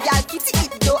some girl kitty it.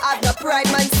 Don't have no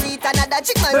pride man seat, another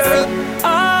chick man seat.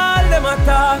 All them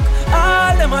attack,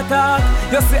 all them attack.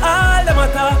 You see all them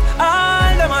attack,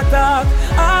 all them attack,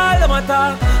 all them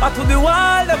attack. Up to the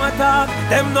wall them attack.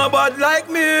 Them no bad like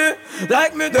me,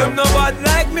 them no bad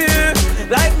like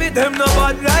me, them no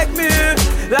bad like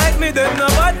me, them no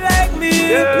bad like me.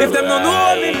 If them no know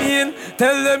what me mean,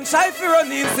 tell them try fi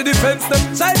run in to the fence,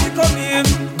 them try fi come in.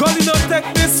 Gully no take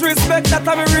disrespect, that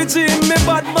a me regime. Me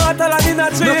bad mortal and in a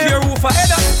dream. Look here who for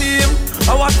head of steam.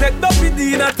 I want take the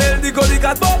PD and tell the gully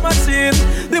got bought machine.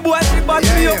 The boy fi bad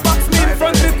me up, box me in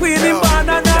front the queen in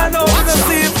banana now we no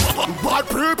see. Bad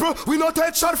people, we no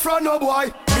take shot from no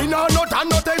boy. We no done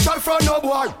no take shot from no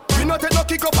boy. We no take no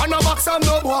kick up and no box from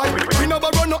no boy. We no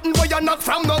borrow nothing but you knock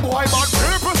from no boy. Bad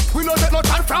people, we no take no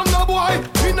shot from no boy.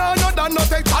 We no done no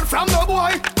take shot from no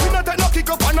boy. We no take no kick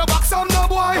up and no box from no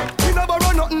boy. We no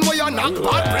borrow nothing but you knock.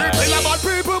 Bad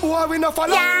people, boy, we no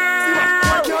follow.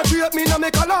 Why can't treat me no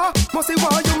make a law? Must see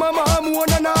why you mama more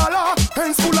than all.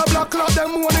 Hands full of black cloth,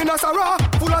 them one in a Sarah.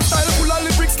 Full of style, full of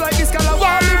lyrics like this girl.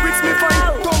 All lyrics me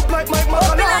find, dump like Mike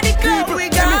Magala. People, we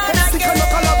got stick and no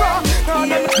calabar.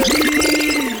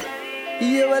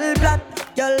 You well black,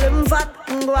 y'all them fat,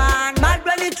 go on. Mad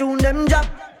when you tune them jump.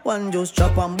 One just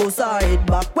chop and bust her head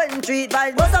back. When treat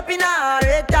vibes bust up in her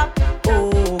head top.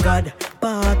 Oh God,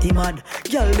 party mad.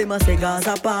 Y'all them a say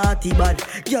Gaza party bad.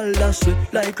 Y'all dash sweet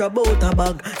like a butter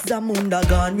bag. Zamunda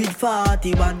gone with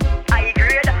 41. I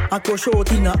grade. I crush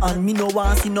out in a hand. Me no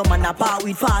want see no man a part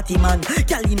with 40 man.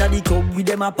 Y'all inna the club with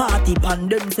them a party pan.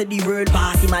 Them say the world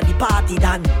party man, the party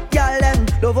done. Y'all them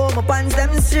love how my pants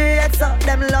them straight up.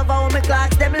 Them love how my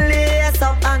clocks them lace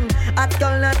up. And at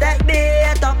girl not take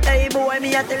bait up. Hey boy,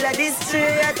 me a tell her this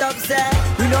straight up. Say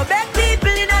we no beg people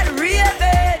inna the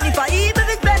raving. If I even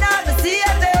if Ben have to see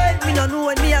it, me no know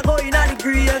when me a go inna the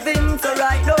craving. So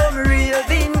right now me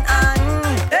raving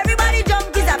and everybody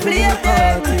jump is a play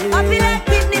thing. I feel like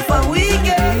picnic for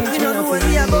weekend. Me no know when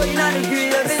me a go inna the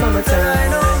craving. So right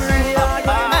now me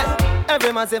raving.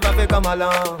 Every man say fi come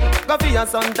along. Go for your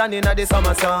sun tan inna the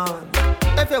summer sun.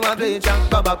 If you want bleach,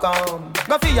 go back home.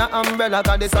 Go for your umbrella,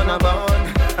 cause the sun a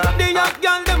burn. The young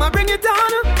girl, them a bring it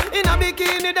on. In a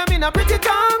bikini, them in a pretty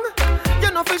tongue.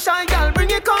 You know for shy girl, bring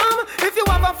it come. If you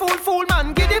have a fool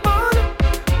man, get it on.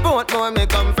 Both more may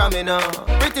come from me now.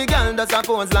 Pretty girl does a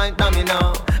pose like dummy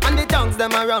now. And the tongues,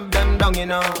 them a rub them down, you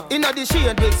know. In a the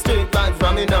shade with street vibes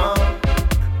from me now.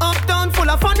 Uptown full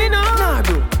of fun, you know. Nah,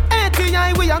 bro.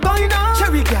 ATI, we are going now.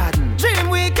 Cherry Garden, Dream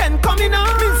Weekend coming now.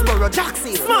 Minsboro,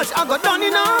 Jackson, Smush, I got done,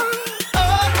 you know.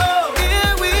 Oh,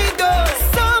 here we go.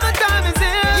 Summertime is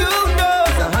here, you know.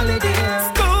 It's a holiday.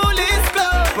 School is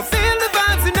closed, but feel the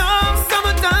vibes, you know.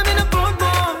 Summertime in a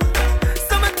Boardwalk.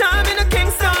 Summertime in a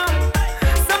Kingston.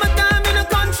 Summertime in a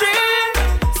country.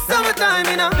 Summertime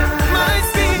in a my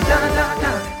city.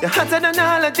 You're hotter than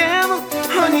all of them.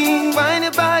 Honey, find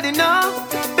your body now.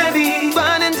 Baby, go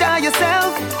and enjoy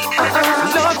yourself.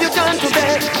 Love you gone to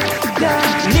bed.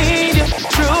 Need you,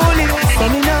 truly. So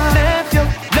me not left you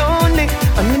lonely.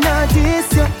 And me not diss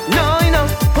you. No, you know.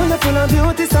 Full of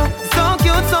beauty, so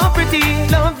cute, so pretty.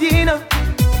 Love you, know.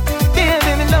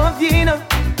 Baby, me love you, know.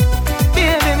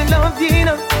 Baby, me love you,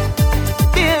 know.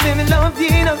 Baby, me love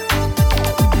you, know.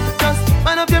 Just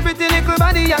man up your pretty little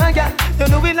body, yeah. You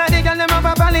know we like the girl, them have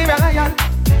a valley royal.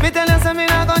 Me tell you something,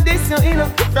 I got this, you know.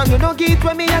 From you no get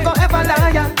with me, I go ever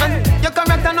lie. And your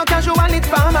character no casual, it's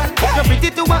formal. You're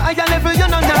pretty to a higher level, you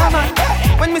no normal.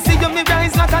 When me see you, me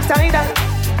rise like a tidal.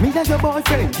 Me and your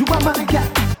boyfriend, you are my girl.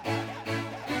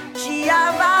 She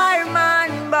a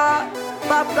fireman, but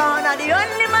Popcorn are the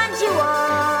only man she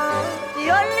want. The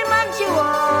only man she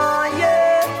want,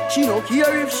 yeah. She no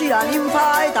care if she and him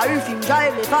fight or if him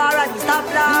drive the car at the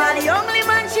stoplight. Me the only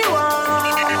man she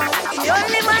want. The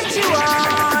only man she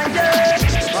want, yeah.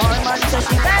 My man says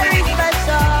she very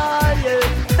special, yeah.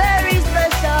 Very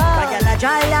special. I get a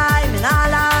dry line, me nah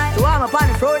lie. So I'm up on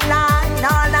the front line,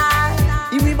 nah lie.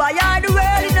 If we buy her the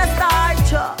world in a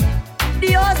starch,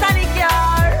 the house and the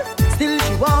car. Still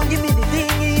she won't give me the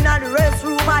thing in the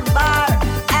restroom and the bar.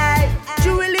 Hey, she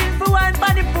willing for one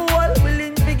for the pool,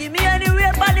 willing to give me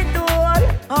anywhere for the tool.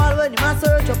 All when him a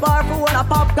search a bar for one a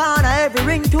popcorn a every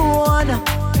ringtone.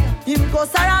 Him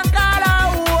cuss her and call her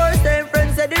whore. Same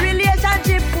friends say the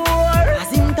relationship poor. As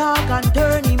him talk and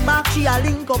turn him back, she a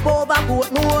link up over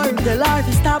Portmore. Him tell her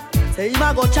to stop, say him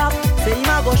a go chop, say him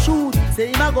a go shoot, say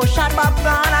him a go shot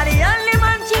popcorn. And the only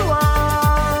man she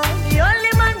want, the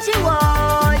only man she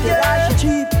want, yeah. She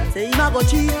cheap, say him a go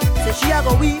cheap, say she a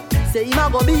go weep, say him a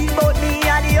go beat. But me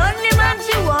a the only man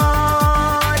she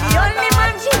want, the only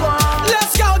man she want.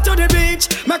 Let's go to the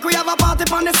beach, make we have a party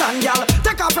on the sand, y'all.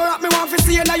 Take off your hat, me want to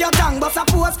see you now your tongue. But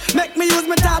suppose, make me use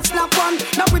my touch snap one.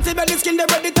 Now pretty belly skin, they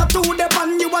ready to do the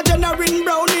pan. You a generating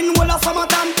brown in whole of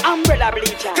summertime. Umbrella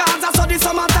bleacher. Cause I saw the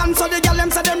summertime, so the girl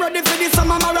them say them ready for the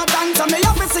summer marathon. So me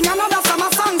have to sing another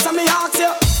summer song, so me ask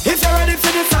you, if you're ready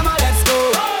for the summer, let's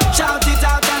go. Shout it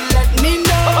out and let me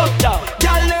know. Girl,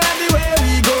 they're everywhere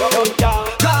we go.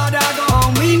 God, I go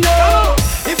home, we know.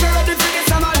 If you're ready for the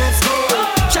summer, let's go.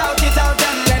 Shout it out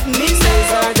and let me know.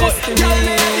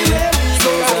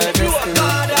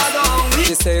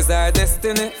 She says our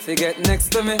destiny, fi get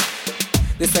next to me.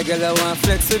 This a girl I want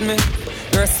flex with me,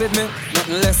 rest with me,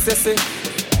 nothing less sissy.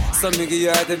 So me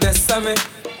give her the best of me.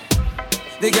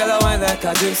 The girl I want like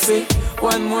a gypsy.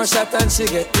 One more shot and she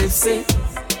get tipsy.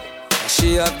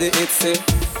 She have the itsy,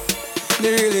 the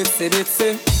real itsy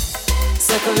bitsy.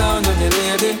 Settle down on the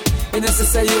lady. You know she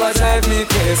say you a drive me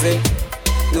crazy.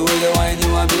 The way you whine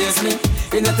you amaze me.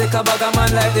 You know take a bag of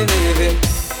man like the Navy.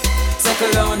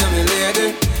 Settle down on me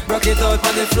lady. Rock it out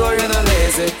on the floor, you know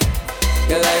lazy.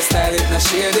 Your lifestyle it not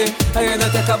shady. And you know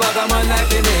take a bag of man like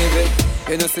the Navy.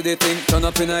 You know see the thing turn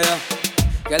up in a ya.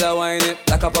 Girl a whine it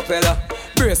like a propeller.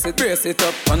 Brace it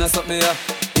up, wanna suck me ya.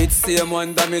 It's same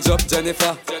one damage up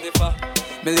Jennifer.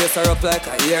 Me lace her up like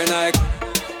a ear Nike.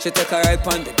 She take a ride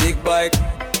on the big bike.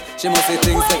 She must see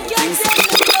things like things.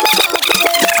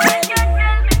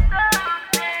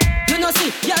 You know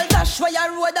see, y'all dash where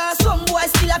you road and some boy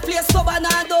still a play sober and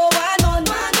I don't want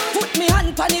none. Put me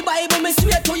hand on the Bible, me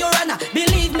swear to your honor.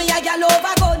 Believe me, a gal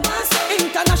over gun.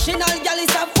 International gal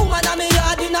is a woman and me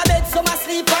yard in a bed, so my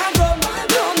sleep and rum.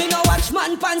 No, me no watch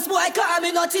man pants, boy, call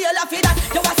me no tailor for that.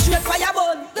 You a straight fire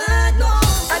bun. God no.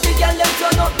 And the gal them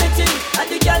turn up me thing. And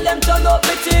the gal them turn up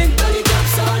me thing. Don't it up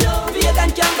so low.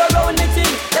 Vegan can go round me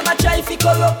thing. Them a try fi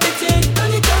corrupt me thing.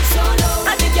 Don't it up so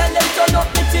low. And the gal them turn up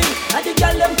me thing. And the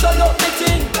gal them turn up me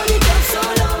thing. Don't it up so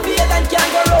low. Vegan can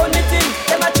go round me thing.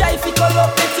 Them a try fi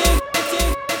corrupt me thing.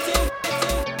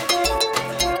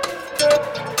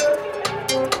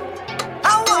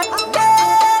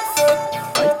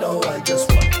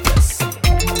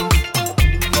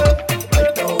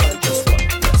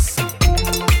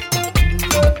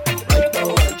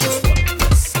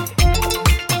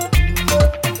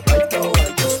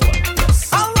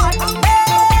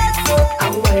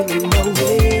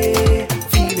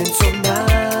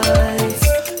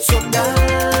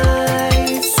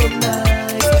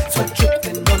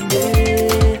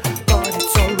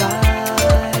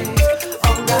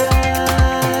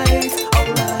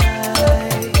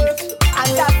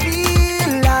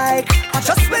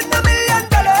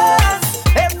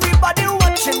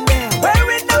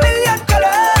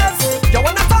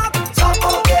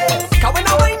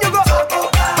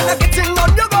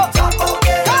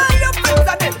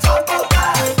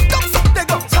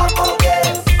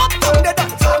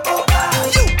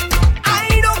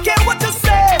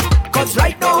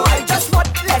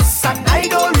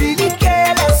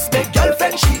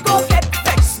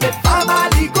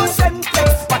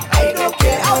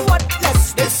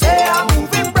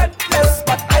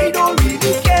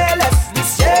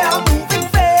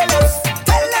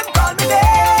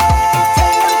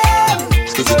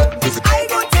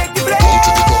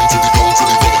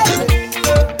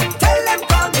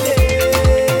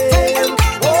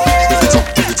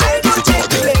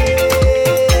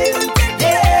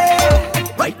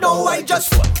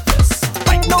 just.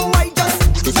 Right now I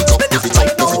just. Me not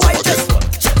right now I just.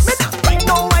 Me not right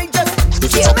now I just.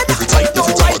 Yeah, me not right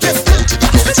now I just. Me not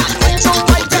right now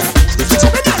I just. Me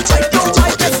not right now I just.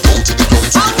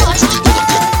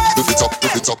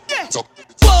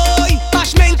 Boy,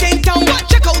 Bashman came down.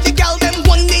 Check out the gal them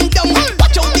winding down.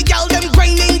 Watch out the gal them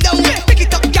grinding down. Pick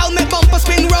it up, gal, make bumper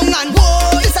spin round and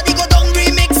whoa, this a the go down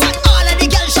remix. All of the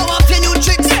gal show off your new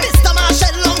tricks. Mr.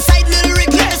 Marshall alongside Lil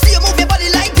Rick. Let me see you move your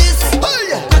body like this.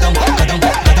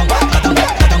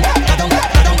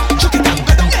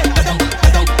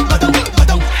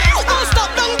 Don't stop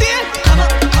down there. Come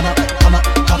up,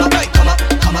 right, come up,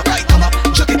 right, come up.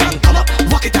 Chuck it down, come up,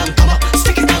 walk it down, come up,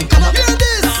 stick it down, come up. Hear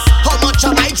this. How much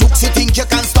of my jokes you think you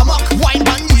can stomach? Wine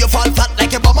band you fall flat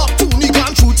like a bum up. 2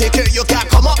 milligram true, take care you can't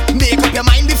come up. Make up your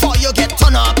mind before you get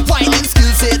turn up. Whining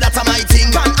skills say that's a my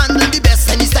thing. Can handle the best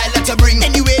any style that you bring.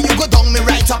 Anyway you go down, me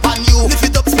right up on you. Lift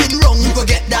it up, spin wrong, you go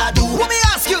get that do. Let me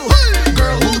ask you,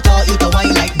 girl, who taught you to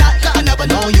whine like that? I never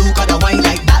know you coulda whine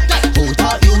like that. Who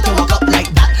taught you to walk up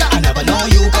like that? I never know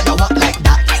you coulda walk like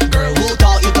that. Girl, who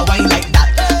taught you to whine like that?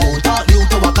 Who taught you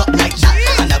to walk up like that?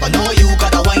 I never know you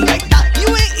coulda whine like that. You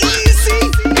ain't easy.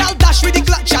 Gal dash with the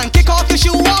clutch and kick off your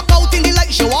shoe. Walk out in the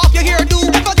light, show off your hairdo.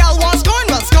 If a gal wants scorn,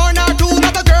 well scorn her too.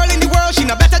 Not a girl in the world, she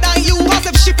no better than you. Cause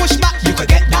if she push back, you could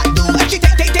get that do. If she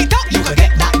take top, you could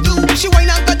get that do. If she whine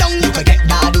and go down, you could get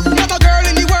that do. Not a girl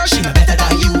in the world, she no better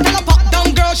than you. Tell a pop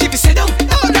down girl, she be sit down.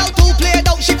 If a gal too play it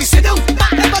out, she be sit down.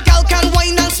 If a gal can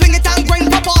whine and swing it and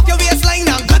grind, pop off your waistline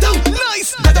and go down.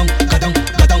 Nice. Go down, go down,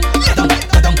 go down, go down,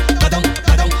 go down, go down,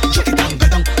 go down. Check it down, go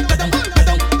down, go down, go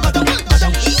down, go down, go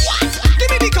down. Give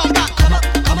me the comeback. Come up,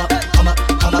 come up, come up,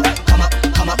 come up, come up,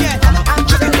 come up, yeah, come up.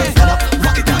 Check it down, come up,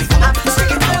 rock it down, come up,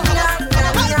 stick it down, come up.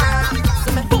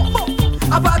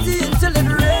 I party until it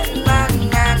rain,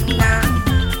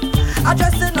 I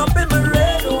dressing up in my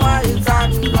red, white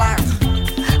and black.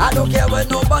 I don't care what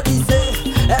nobody say.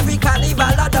 Every carnival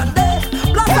I done day.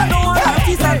 Plus I know all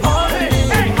artists and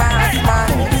only mass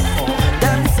man.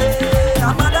 Them say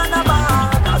I'm a than a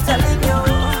man. I'm telling you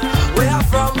where I'm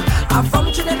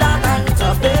from Trinidad and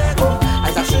Tobago.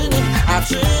 As a Trini,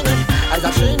 as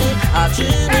a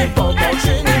Trini, Bobo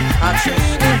Trini, a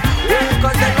Trini.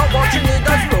 Cause they know what Trini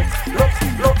does look.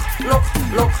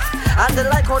 And they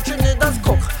like how Trini does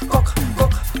cook.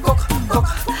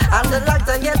 And they like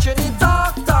to hear Trini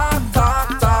talk.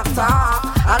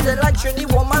 And they like Trini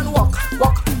woman walk.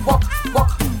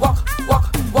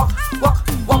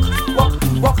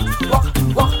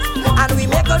 And we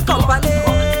make good company.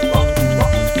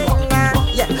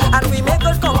 Yeah, and we make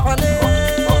good company.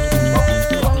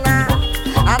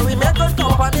 And we make good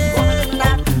company.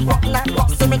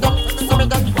 See me done.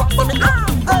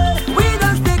 We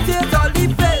just dictate all the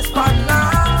place for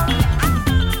now.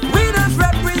 We just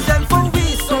represent for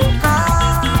we soca.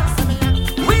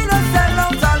 We just sell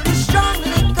out all the strong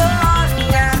liquor.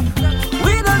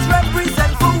 We just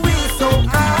represent for we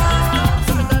soca.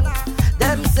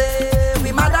 Them say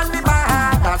we mad and we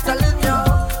bad. I'm telling you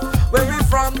where we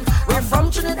from. We're from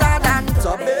Trinidad and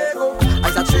Tobago.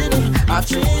 As a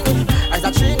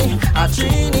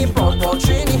Trini, Bobo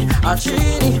Trini, a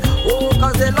Trini. Oh,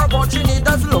 cause they love how Trini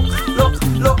does look.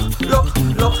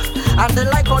 And they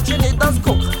like how Trini does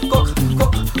cook.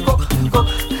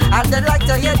 And they like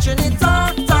to hear Trini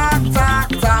talk.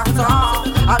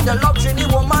 And they love Trini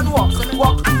woman walk.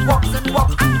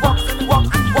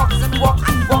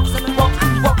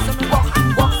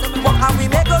 And we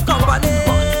make good company.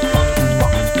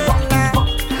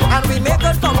 And we make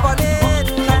good company.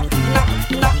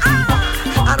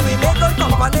 And we make good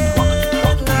company.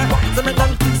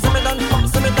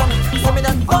 See me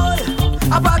done, boy.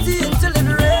 I party until it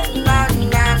rain,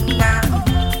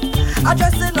 I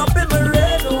dressing up in my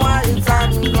red, white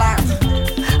and black.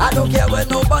 I don't care what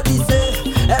nobody say.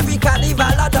 Every carnival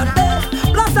I done day.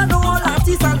 Plus I know all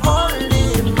artists and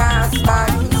only mass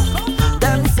bands.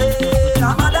 Them say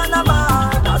I'm a than a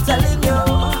man. I'm telling you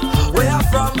where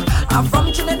I'm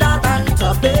from Trinidad and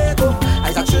Tobago.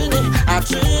 As a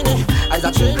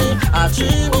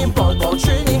Trini, Bobo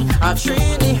Trini, a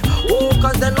Trini. Oh,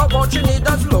 cause they love how Trini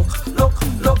does look.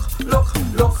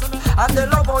 And they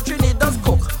love how Trini does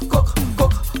cook.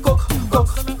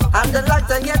 And they like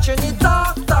to hear Trini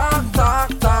talk.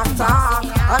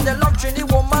 And they love Trini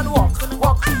woman walk.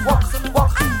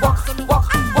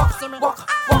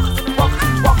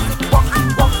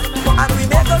 And we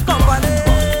make good company.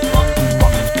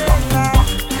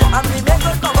 And we make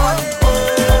good company.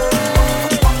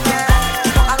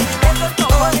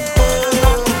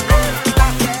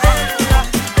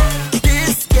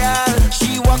 This girl,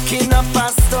 she walking up a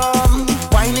storm,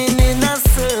 whining in a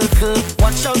circle.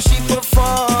 Watch how she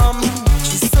perform.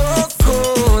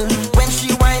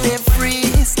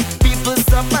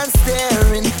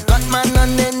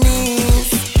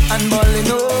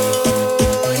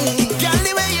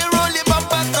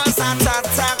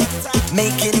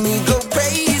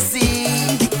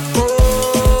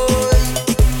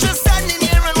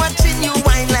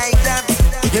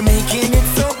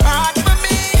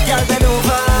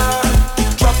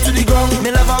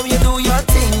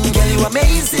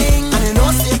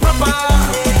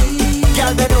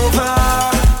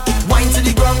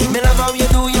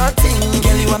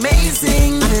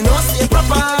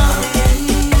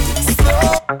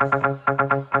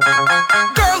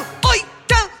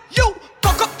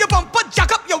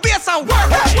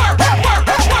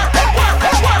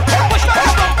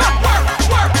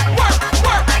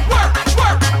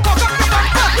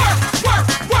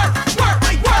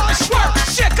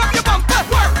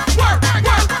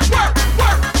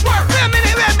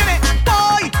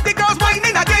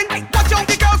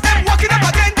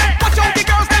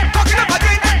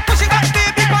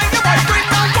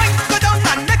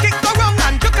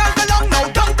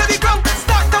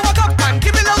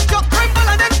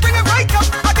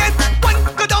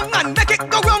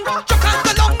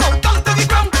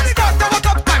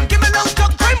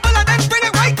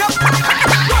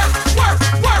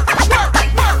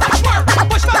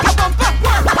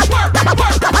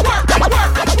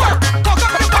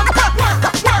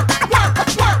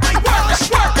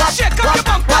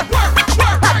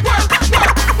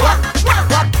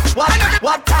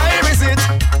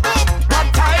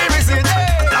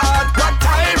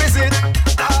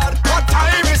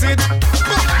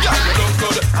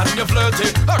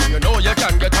 You know you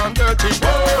can get on dirty.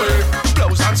 Boy,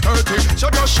 blouse and skirty. So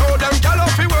just show them gal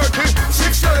off you work it.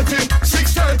 6:30,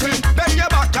 6:30. Bend your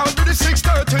back down to the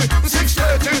 6:30,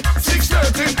 6:30,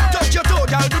 6:30. Touch your toe,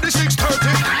 gal, do the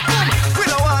 6:30. We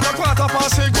don't want a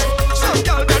 6:15. Some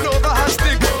gal bend over and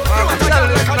stick. You want a gal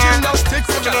like a gymnastic.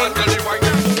 Put your hand on the wine.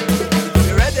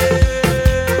 You ready?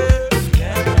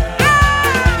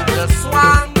 The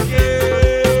swanky.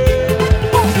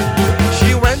 She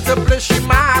went to play she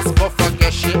mask, but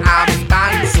forget she have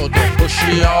time, so they push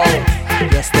she out.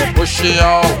 Yes, they push she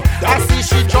out. I see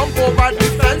she jump over the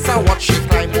fence and watch she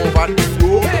climb over the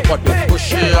roof, but they push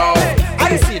she out.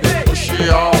 I see they push she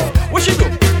out. What she do?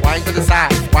 Wind to the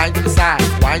side, wind to the side,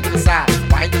 wind to the side,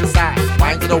 wind to the side,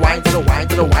 wind to the wind to the wind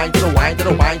to the wind to the wind to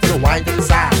the wind to the wind to the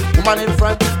side. Woman in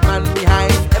front, man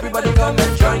behind. Everybody come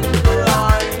and join the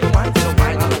line. Wind to the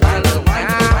wind to the wind to the wind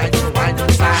to the wind to the wind to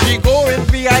the side. She go in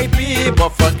VIP, but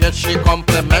forget she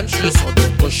complimentary, so they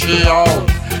push she out.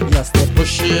 Yes, they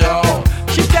push she out.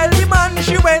 She tell the man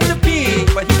she went to pee,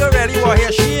 but he don't really want to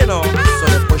hear she, you know. So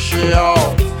they push she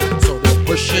out. So they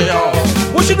push she out.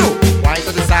 What she do? Wind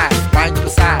to the side, wind to the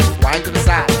side, wind to the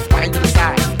side, wind to the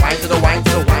side, wind to the wind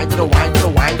to the wind to the wind to the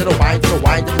wind to the wind to the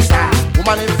wind to the side.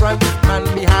 Woman in front, man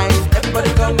behind.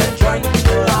 Everybody come and join the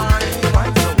line.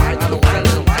 Wind to the wind to the wind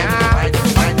to the wind to the wind to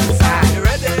the wind to the side. You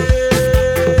ready?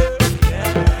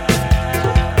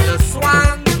 The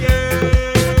swanky.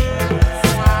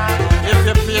 If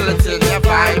you feel it in your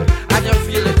vibe and you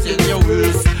feel it in your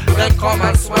waist, then come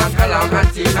and swank along and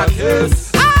take a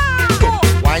kiss.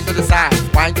 Wind to the side,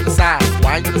 wind to the side,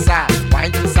 wind to the side,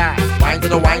 wind to the side, wind to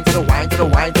the wind to the wind to the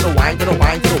wind to the wind to the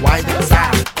wind to the wind to the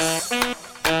side.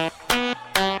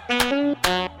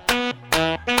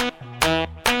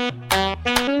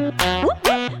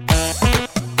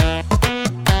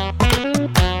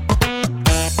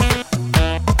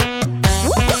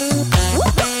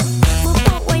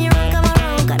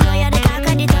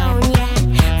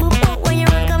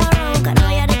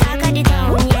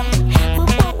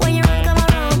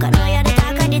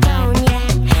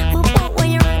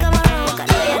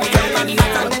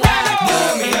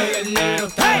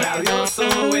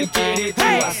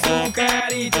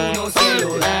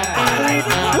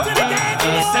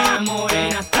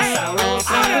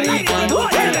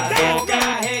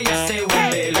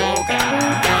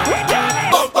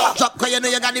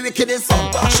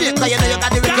 Shake 'cause you know you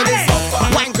got the wickedest.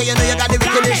 Wine 'cause you know you got the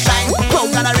wickedest. Shine,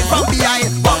 proud gallery from behind.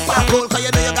 Roll 'cause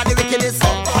you know you got the wickedest.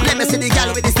 Let me see the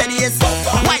girl with the steadiest.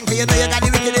 Wine 'cause you know you got the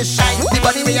wickedest. Shine, the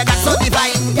body where you got so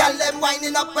divine. Girl them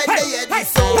winding up when they hear the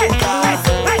soca.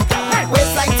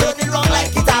 Waistline turning round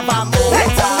like it have a motor.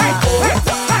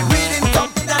 Rhythm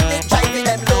thumping and it driving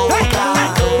them loca.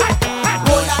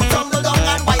 Roll and tumble down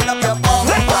and wind up your bum.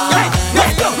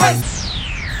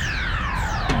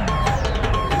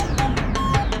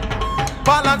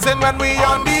 Balancing when we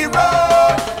on the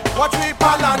road. Watch we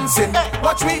balancing,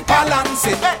 watch we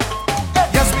balancing.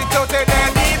 Yes, we toted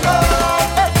any road.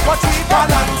 Watch we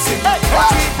balancing,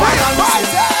 watch we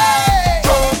balancing.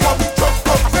 Jump up, jump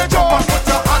up, say jump up, put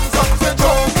your hands up, say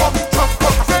jump up, jump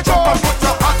up, say jump up, put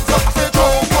your hands up, say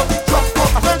jump up, jump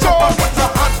up, say jump up, put your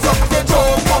hands up, say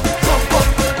jump up, jump up.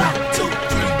 1, 2,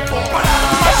 3, 4.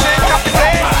 Shake up the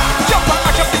place, jump up,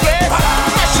 mash up the place.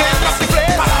 Shake up the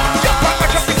place, jump up,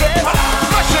 mash up the place.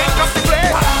 Shake up the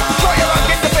place, throw your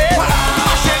hand in the face.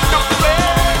 Shake up the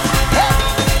place.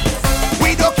 We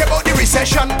don't care about the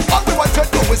recession. All we want to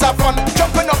do is have fun.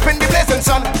 Jumping up in the blazing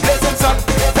sun, blazing sun.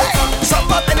 Hey, some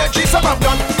have energy, some have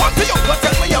done. One to you, go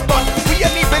tell me you're done. We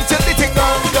ain't even till the thing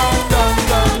down, down, down,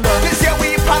 down, down. This year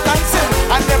we balancing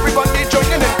and everybody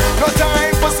joining in. No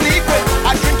time for sleeping.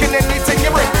 I'm drinking anything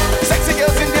you bring. Sexy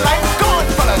girls in the line, go on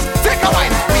fellas, take a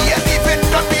wine. We ain't even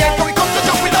done. We ain't we come to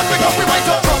jump with us because we might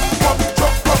jump up,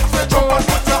 jump up, say jump and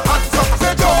put your hands up,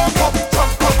 say jump up,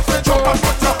 jump up, say jump and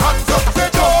put your hands up, say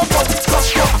jump up, jump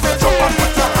up, say jump and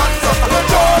put your hands up, say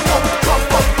jump up,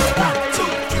 jump up. 1, 2,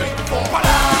 3, 4.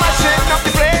 Mashing up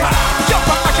the place, jump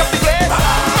up, mash up the place.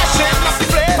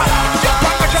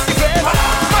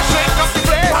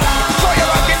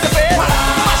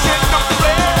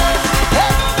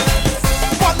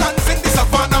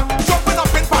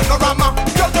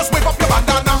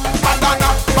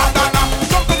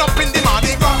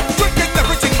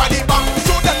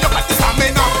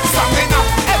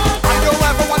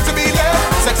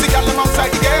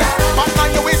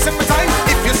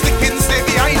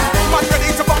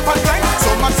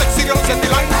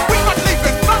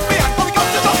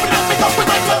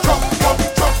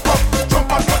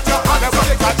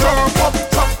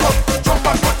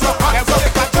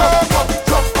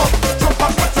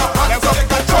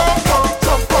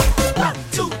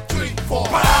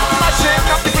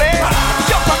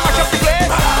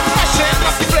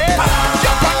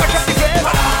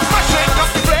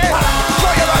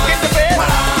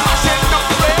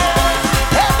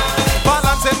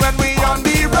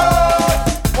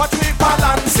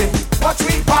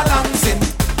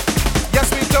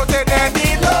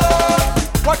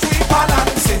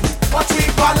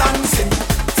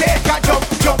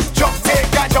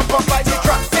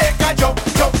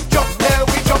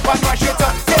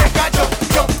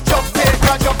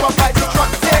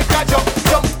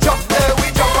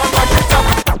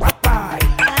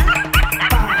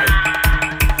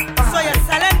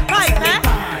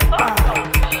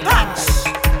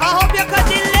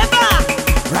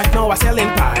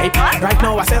 pipe. Right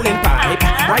now I selling pipe.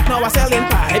 Right now I selling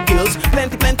pipe. Girls,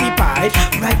 plenty pipe.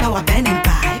 Right now I bending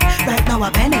pipe. Right now I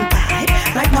bending pipe.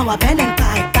 Right now I bending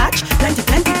pipe. Touch plenty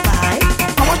pipe.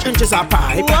 How much inches are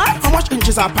pipe? What? How much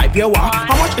inches are pipe you want?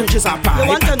 How much inches are pipe? You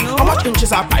want to know? How much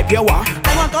inches are pipe you want?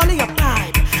 I want all of your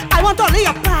pipe. I want all of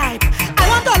your pipe. I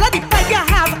want all of the pipe you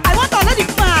have. I want all of the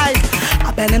pipe.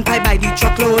 I bending pipe by the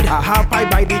truckload. I have pipe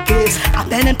by the case. I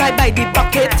bending pipe by the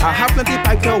bucket. I have plenty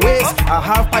pipe to waste. I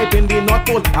have pipe in the North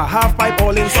Pole. I have pipe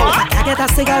all in South. I get a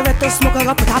cigarette to smoke and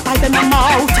I put a pipe in my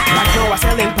mouth. Right now I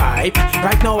selling pipe.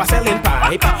 Right now I selling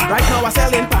pipe. Right now I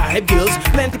selling pipe. Girls,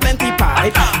 plenty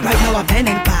pipe. Right now I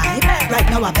bending pipe. Right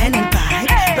now I bending pipe.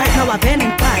 Right now I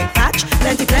bending pipe. Touch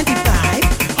plenty pipe.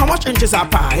 How much inches are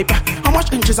pipe? How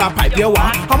much inches are pipe you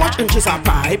want? How much inches are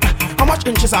pipe? How much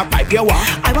inches are pipe you want?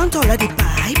 I want all of the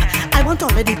pipe. I want all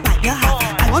of the pipe you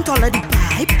have. I want all of the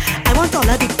pipe. I want all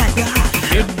of the pipe you have.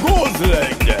 It goes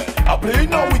like that. I play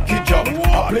no wicked job.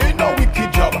 I play no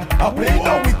wicked job. I play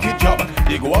no wicked job.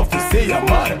 They go off to say I'm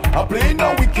mad. I play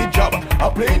no wicked job. I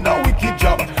play no wicked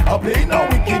job. I play no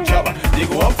wicked job. They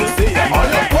go off to say I'm all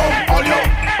your pump, all your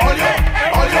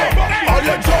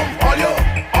jump, all your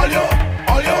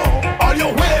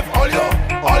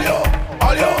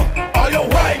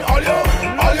wave, all your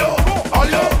wine, all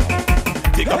your.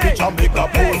 Take a picture, make a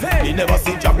pose. You never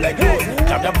see jab like those.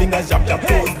 Jab fingers, jab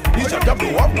toes. This jab do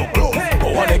have no clothes. Go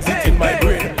on exit in my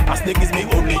brain. A snake is me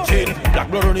only chain. Black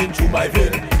blood running through my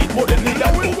vein. It more than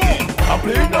legal cocaine. I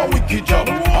play no wicked job.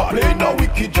 I play no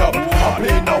wicked job. I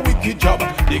play no wicked job.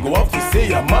 They go off to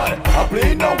say I'm mad. I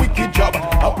play no wicked job.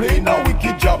 I play no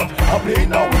wicked job. I play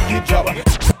no wicked job.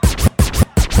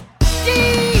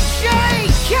 DJ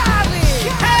Khaled.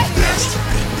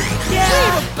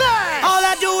 Yeah. All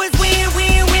I do is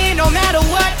win, no matter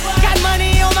what. Got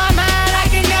money on my mind, I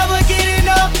can never get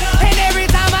enough. And every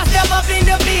time I step up in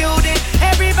the building,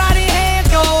 everybody hands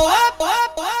go up.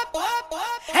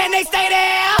 And they stay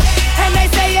there, and they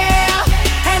say yeah,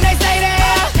 and they stay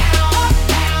there.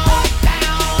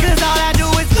 Cause all I do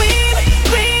is win.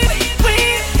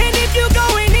 And if you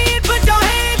going in, put your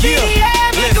hands in the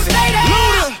air, make them stay there.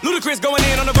 Ludacris going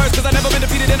in on the verse, cause I never been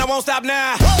defeated and I won't stop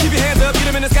now. Keep your hands up, get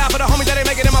them in the sky for the homies that ain't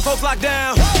making it, my folks locked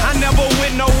down. I never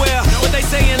went nowhere, but they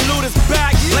saying Luda's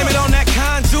back. Blame it on that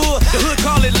contour, the hood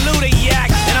call it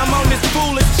Luda-yak. And I'm on this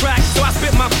foolish track, so I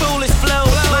spit my foolish flow.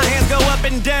 My hands go up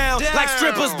and down, like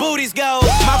strippers' booties go.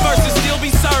 My verses still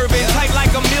be serving, tight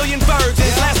like a million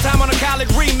virgins. Last time on a college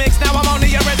remix, now I'm on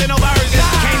the original version.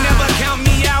 Can't never count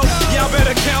me out, y'all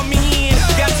better count me in.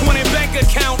 Got 20 bank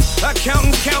accounts,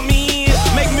 accountants count me in.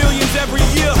 Make millions every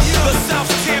year, the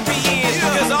South's champion.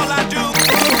 Cause all I do.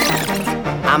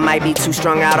 I might be too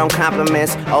strung out on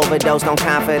compliments, overdosed on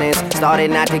confidence,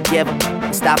 started not to give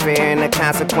a stop fearing the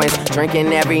consequence.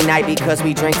 Drinking every night because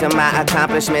we drink to my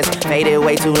accomplishments. Faded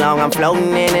way too long, I'm floating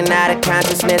in and out of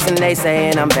consciousness, and they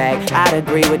saying I'm back. I'd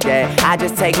agree with that. I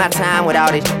just take my time with all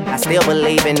this shit. I still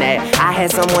believe in that. I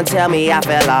had someone tell me I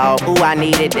fell off, ooh, I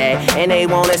needed that. And they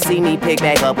wanna see me pick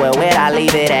back up, well, where'd I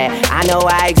leave it at? I know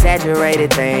I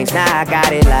exaggerated things, now I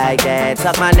got it like that.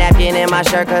 Tuck my napkin in my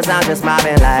shirt cause I'm just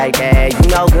mobbing like that. You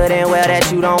know good and well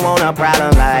that you don't want a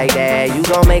problem like that. You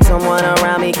gon' make someone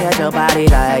around me catch a body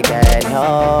like that.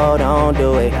 No, don't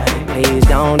do it, please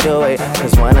don't do it.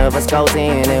 Cause one of us goes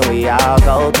in and we all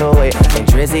go through it. And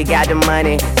Drizzy got the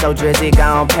money, so Drizzy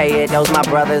gon' pay it. Those my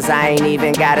brothers, I ain't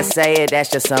even gotta say it. That's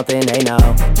just something they know.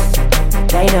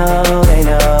 They know, they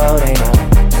know, they know.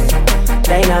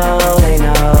 They know, they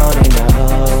know, they know.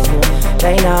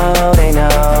 They know, they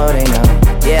know, they know.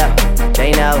 Yeah,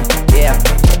 they know, yeah.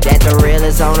 That the real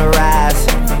is on the rise.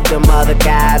 Them other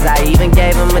guys, I even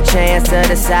gave them a chance to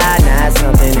decide. Now it's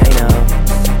something they know.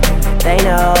 They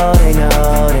know, they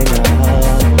know, they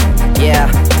know. Yeah,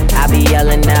 I be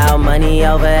yelling out money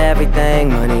over everything,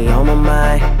 money on my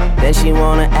mind. Then she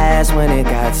wanna ask when it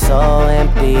got so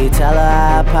empty. Tell her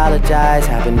I apologize,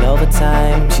 happened over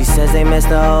time. She says they missed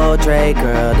the old Drake,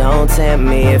 girl, don't tempt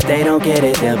me. If they don't get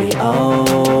it, they'll be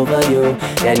over you.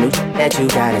 That new that you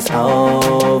got is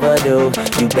overdue.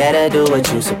 You better do what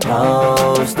you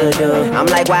supposed to do. I'm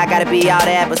like, why I gotta be all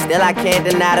that? But still I can't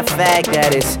deny the fact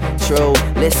that it's true.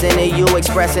 Listen to you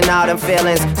expressing all them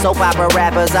feelings. Soap opera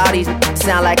rappers, all these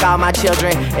sound like all my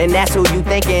children. And that's who you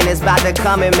thinking is about to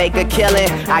come and make a killing.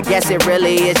 I guess it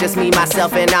really is just me,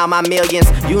 myself, and all my millions.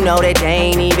 You know that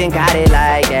they ain't even got it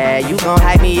like that. You gon'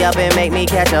 hype me up and make me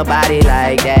catch a body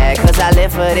like that. Cause I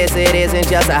live for this, it isn't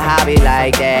just a hobby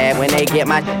like that. When they get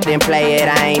my shit and play it,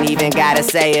 I ain't even gotta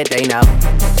say it, they know.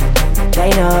 They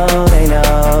know, they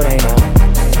know, they know.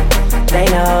 They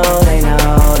know, they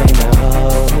know, they know.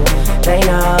 They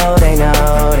know, they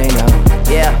know, they know.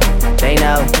 Yeah, they they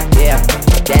know, yeah,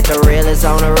 that the real is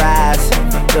on the rise.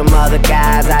 Them other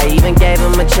guys, I even gave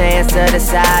them a chance to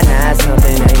decide. Now it's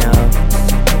something they know.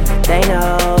 They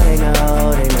know, they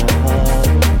know, they know.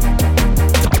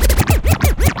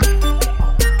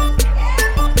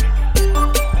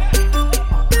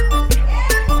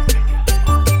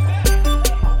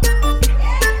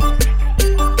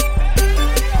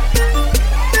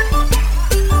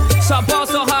 So I ball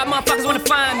so hard, motherfuckers wanna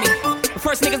find me. But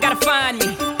first niggas gotta find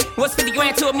me. What's 50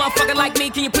 grand to a motherfucker like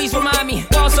me? Can you please remind me?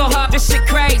 Ball so hard, this shit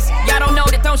crazy. Y'all don't know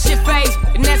that don't shit phase.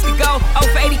 The next could go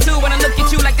 0 for 82 when I look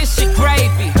at you like this shit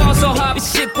gravy. Ball so hard,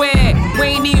 this shit weird.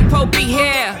 We ain't even po be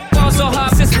here. Ball so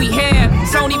hard since we here.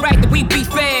 It's only right that we be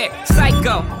fair.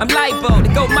 Psycho, I'm libo to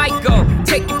go Michael.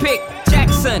 Take your pick.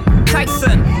 Jackson,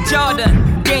 Tyson,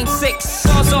 Jordan, Game 6.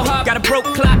 Ball so hard, got a broke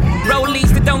clock.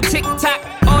 Rollies that don't tick tock.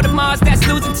 All the Mars that's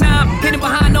losing time, hidden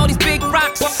behind all these big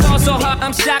rocks. Ball so hard,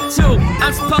 I'm shocked too.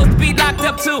 I'm supposed to be locked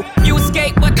up too. You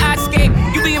escape, but I escape.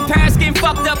 You be in Paris getting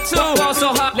fucked up too. Ball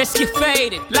so hard, let's get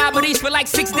faded. Liberties for like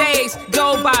 6 days.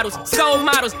 Gold bottles, soul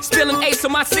models, spilling ace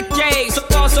on my sick days.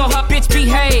 Ball so hard, bitch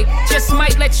behave. Just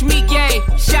might let you meet gay.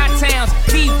 Shot towns,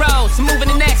 B-rolls, moving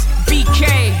the next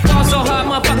BK. Ball so hard,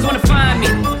 motherfuckers wanna find me.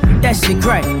 That shit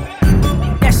crack.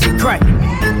 That shit crack.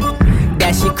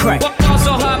 That shit crack. Ball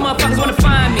so hard, motherfuckers wanna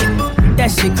find me.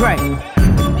 That shit crack.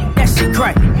 That shit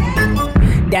crack.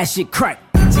 That shit crack.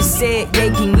 She said,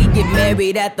 yeah, can we get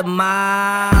married at the mall?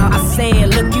 I said,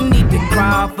 look, you need to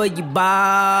crawl for your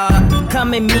bar.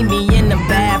 Come and meet me in the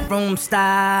bathroom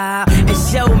style and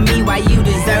show me why you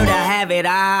deserve to have it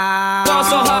all. Ball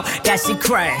so hard. That shit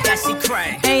crack. That shit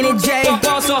crack. Ain't it, Jay?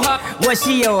 Ball so hard. What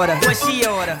she order? What she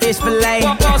order? Fish fillet.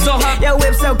 Ball so hard. Your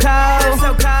whip so cold.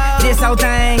 So cold. This whole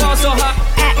thing. Ball so hard.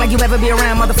 Act like you ever be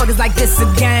around motherfuckers like this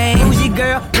again. Who's your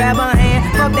girl? Grab her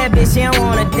hand. Fuck that bitch, she don't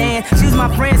wanna dance. She's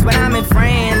my friends, but I'm in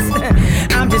France.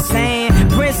 I'm just saying,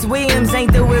 Prince Williams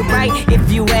ain't do it right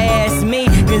if you ask me.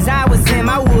 Cause I was him,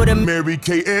 I would've married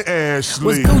Kate and Ashley.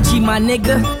 Was Gucci my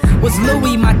nigga? Was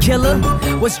Louis my killer?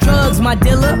 Was drugs my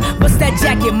dealer? What's that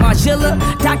jacket, Margiela?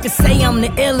 Doctors say I'm the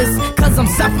illest, cause I'm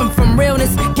suffering from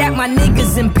realness. Got my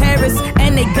niggas in Paris,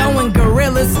 and they going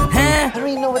gorillas, huh? I don't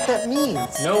even know what that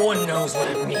means. No one knows what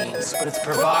it means, but it's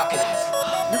provocative.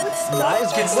 No, it's not.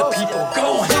 It gets the people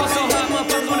going. Ball so hard,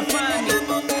 motherfuckers wanna find me.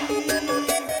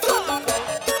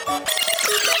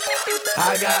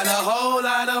 I got a whole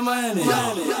lot of money.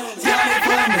 Got it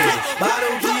for me.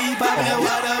 Bottle key poppin'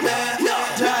 with a bad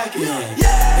jacket.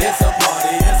 It's a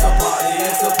party, it's a party,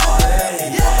 it's a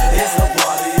party. It's a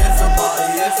party, it's a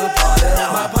party, it's a party.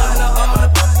 My partner on the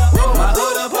my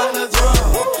other partner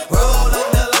drum. Roll up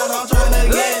the line, I'm tryna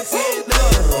get it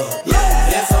done.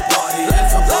 It's a party,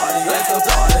 it's a party, it's a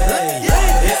party.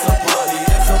 It's a party,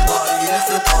 it's a party,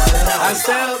 it's a party. I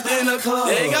stepped in the club,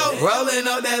 there you go, rolling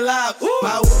up that lock.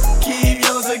 My keep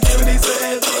your security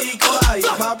said be quiet.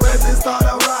 My presence start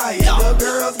a riot. The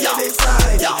girls get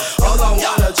excited. Hold on,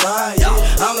 wanna try it.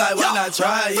 I'm like, why not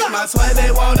try it? My sweat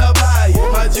they wanna buy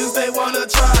it. My juice they wanna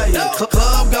try it.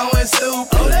 Club going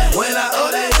stupid. When I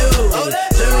they do it.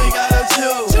 Jury gotta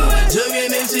choose.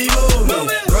 Jugging and she moving.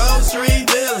 Grocery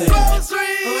dealing.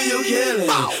 Who you killing?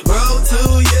 Bro,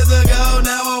 2 years ago,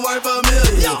 now I'm worth $1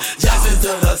 million. Just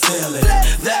to the ceiling.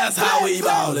 That's how we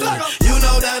ballin'. You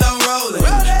know that I'm rolling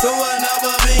through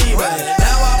another beat, right?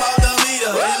 Now I'm on the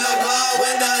meter in the club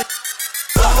with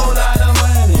a whole lot of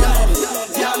money.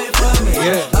 Y'all it for me.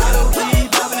 I don't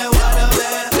keep popping it with a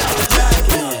bad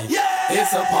jacket.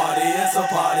 It's a party, it's a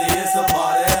party, it's a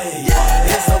party.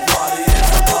 It's a party,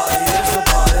 it's a party, it's a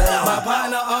party. My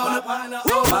partner on the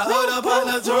my other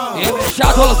partner drum. Yeah, man.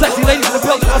 Shout out to all the sexy ladies in the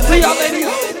building. I'll see y'all ladies.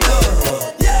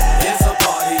 It's a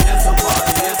party, it's a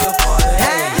party, it's a party.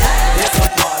 It's a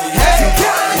party, it's a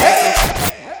party.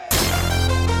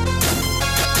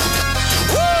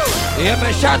 Yeah,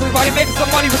 man. Shout out to everybody making some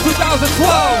money for 2012.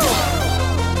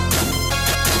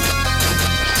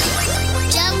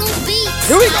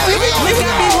 Here we go, here we go. Nigga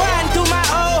be riding through my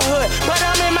old hood, but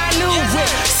I'm in my new whip.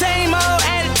 Same old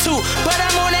attitude, but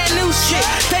I'm on that new shit.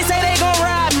 They say they gon'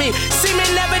 ride me, see me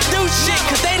never do shit,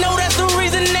 cause they know that's the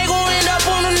reason they gon' end up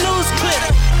on the news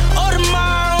clip.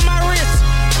 Audemars on my wrist,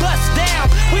 bust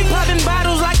down. We poppin'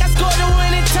 bottles like I scored a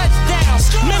winning touchdown.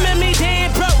 Remember me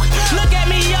dead broke, look at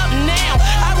me up now.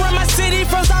 I run my city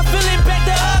from South Philly back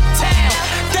to Uptown.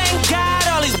 Thank God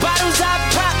all these bottles I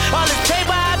pop, all this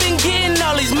paper I've been getting,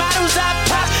 all these models I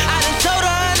pop. I done sold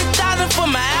 100,000 for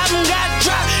my album got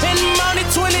dropped. And I'm only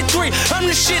 23, I'm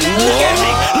the shit now. Look at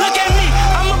me, look at me.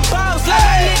 I'm a boss like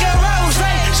a nigga Rose.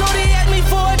 Shorty asked me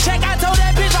for a check, I told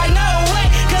that bitch like no way.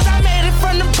 Cause I made it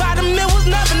from the bottom, it was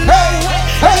nothing, no way.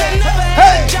 And I never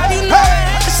had a job, you know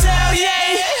I had to sell, yeah.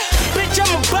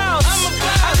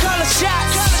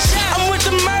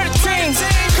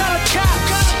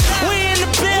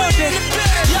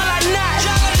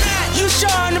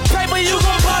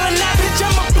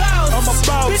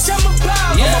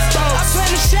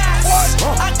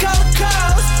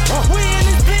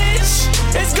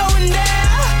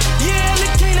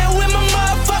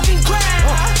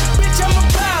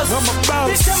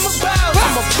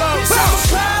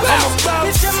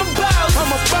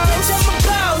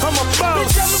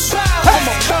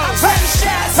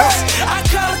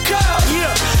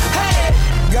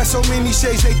 me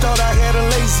shades, they thought I had a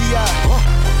lazy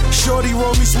eye. Shorty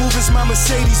roll me smooth as my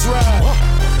Mercedes ride.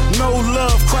 No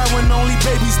love, cry when only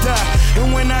babies die.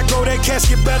 And when I go, that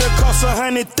casket better cost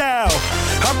 100,000.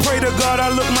 I pray to God I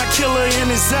look my killer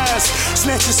in his eyes.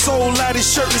 Snatch his soul out his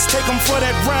shirt, let's take him for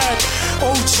that ride.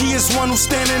 OG is one who's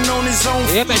standing on his own.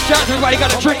 Yeah, man, shout out to everybody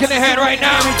got a drink in their hand right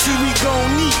now. Guarantee we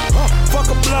gon' meet.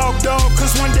 Fuck a blog, dog,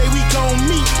 cause one day we gon'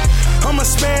 meet. I'ma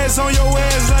spaz on your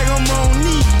ass like I'm on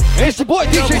knee. It's the boy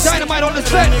DJ Dynamite on the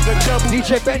set.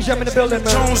 DJ Benjamin in the building,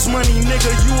 man. Jones money, nigga,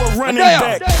 you a running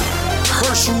back.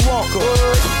 Herschel Walker,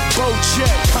 Bo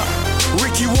Jack,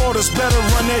 Ricky Waters better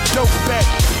run that dope back.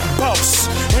 Boss,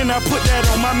 and I put that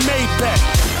on my Maybach.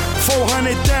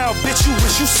 400 down, bitch, you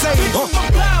wish you saved.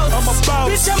 I'm a boss.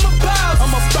 Bitch, I'm a boss.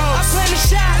 I'm a boss. I play the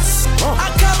shots.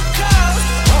 I call the calls.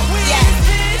 We in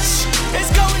this bitch. It's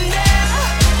going down.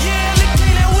 Yeah, let me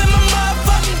clean out with my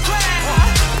motherfucking crown.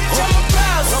 Bitch, I'm a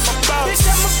boss. I'm a boss. Bitch,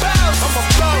 I'm a boss. I'm a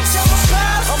boss. Bitch, I'm a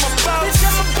boss. I'm a boss. Bitch,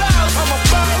 I'm a boss. I'm a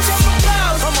boss. Bitch, I'm a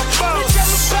boss. I'm a boss. Bitch,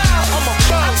 I'm a boss. I'm a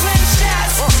boss. I play the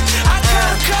shots. I call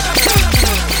the calls.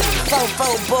 Fofo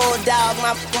bulldog,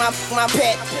 my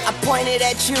pet. I pointed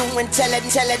at you and tell it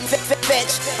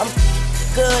fetch. I'm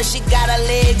good, she got her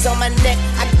legs on my neck.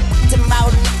 I him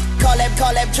out, call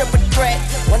that triple threat.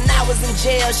 When I was in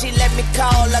jail, she let me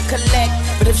call her collect.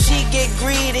 But if she get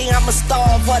greedy, I'ma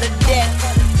starve for the debt.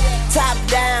 Top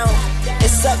down,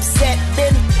 it's upset.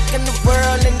 Been in the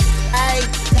world and I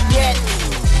ain't yet.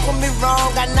 Put me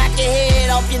wrong, I knock your head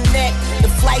off your neck.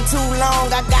 The flight too long,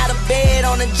 I got a bed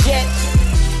on a jet.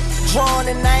 Drawn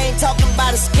and I ain't talking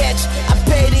about a sketch. I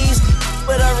pay these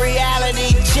with a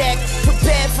reality check.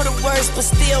 Prepared for the worst, but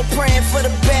still praying for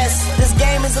the best. This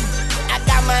game is I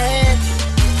got my hand.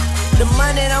 The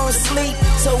money don't sleep,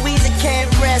 so easy can't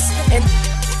rest. And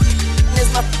is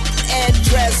my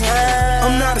address, huh?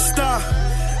 I'm not a star.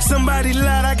 Somebody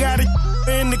lied, I got it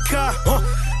in the car.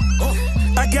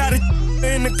 I got it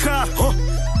in the car.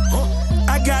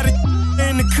 I got it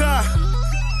in the car.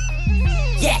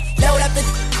 Yeah, load up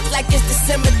the like it's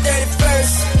December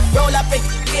 31st. Roll up and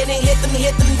hit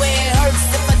them where it hurts.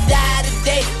 If I die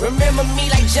today, remember me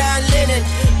like John Lennon.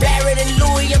 Barrett and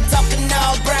Louis, I'm talking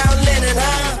all brown linen,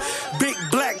 huh? Big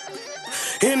black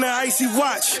in the icy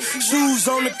watch. Shoes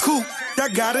on the coupe. I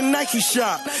got a Nike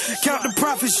shop. Count the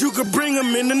profits, you could bring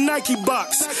them in the Nike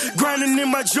box. Grinding in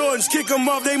my Jordans, kick them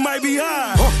off, they might be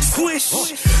high. Swish,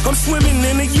 I'm swimming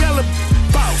in the yellow.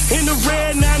 In the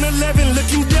red 911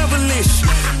 looking devilish.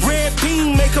 Red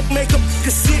beam make up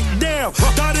sit down.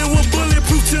 Thought it was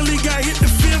bulletproof till he got hit the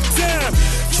 5th time.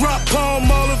 Drop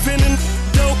palm olive in the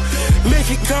dope.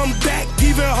 Make it come back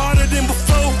even harder than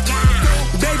before.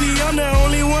 Baby, I'm the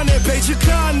only one that paid your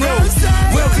car note.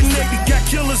 Well connected, got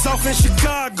killers off in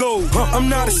Chicago. I'm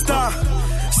not a star.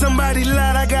 Somebody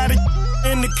lied, I got it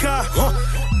in the car.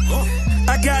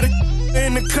 I got it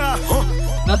in the car.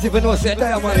 Not even know said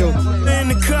that, Mario. In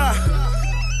the car.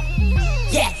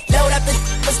 Yeah, load up the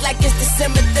just like it's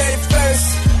December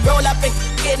 31st. Roll up and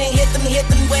hit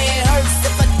them where it hurts.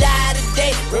 If I die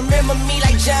today, remember me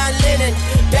like John Lennon.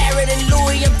 Barrett and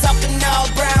Louis, I'm talking all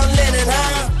brown linen,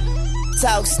 huh?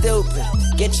 Talk stupid,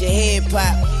 get your head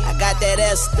popped. I got that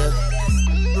Esther,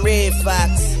 Red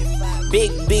Fox, Big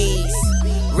B's,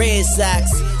 Red Sox.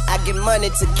 I get money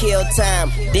to kill time,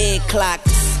 dead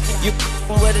clocks. You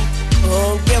with it,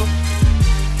 don't give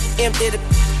empty the,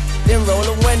 then roll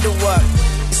the window up.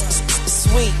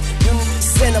 Sweet, you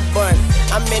Cinnabon.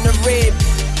 I'm in the red.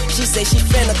 She say she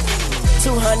finna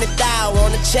 200,000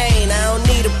 on the chain. I don't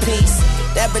need a piece.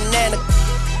 That banana,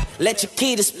 let your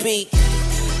key to speak.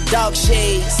 Dog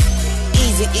shades,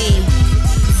 Easy E,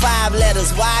 5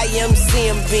 letters,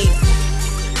 YMCMB.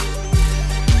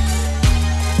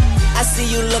 I see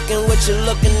you looking what you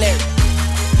looking at.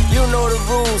 You know the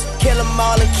rules, kill them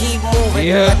all and keep moving.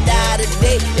 Yeah. If I die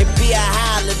today, it be a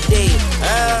holiday.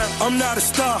 I'm not a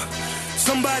star.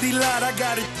 Somebody lied, I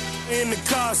got it in the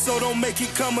car, so don't make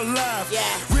it come alive. Yeah.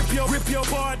 Rip your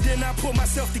bar, then I put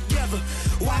myself together.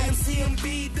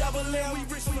 YMCMB, double L, we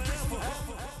rich forever.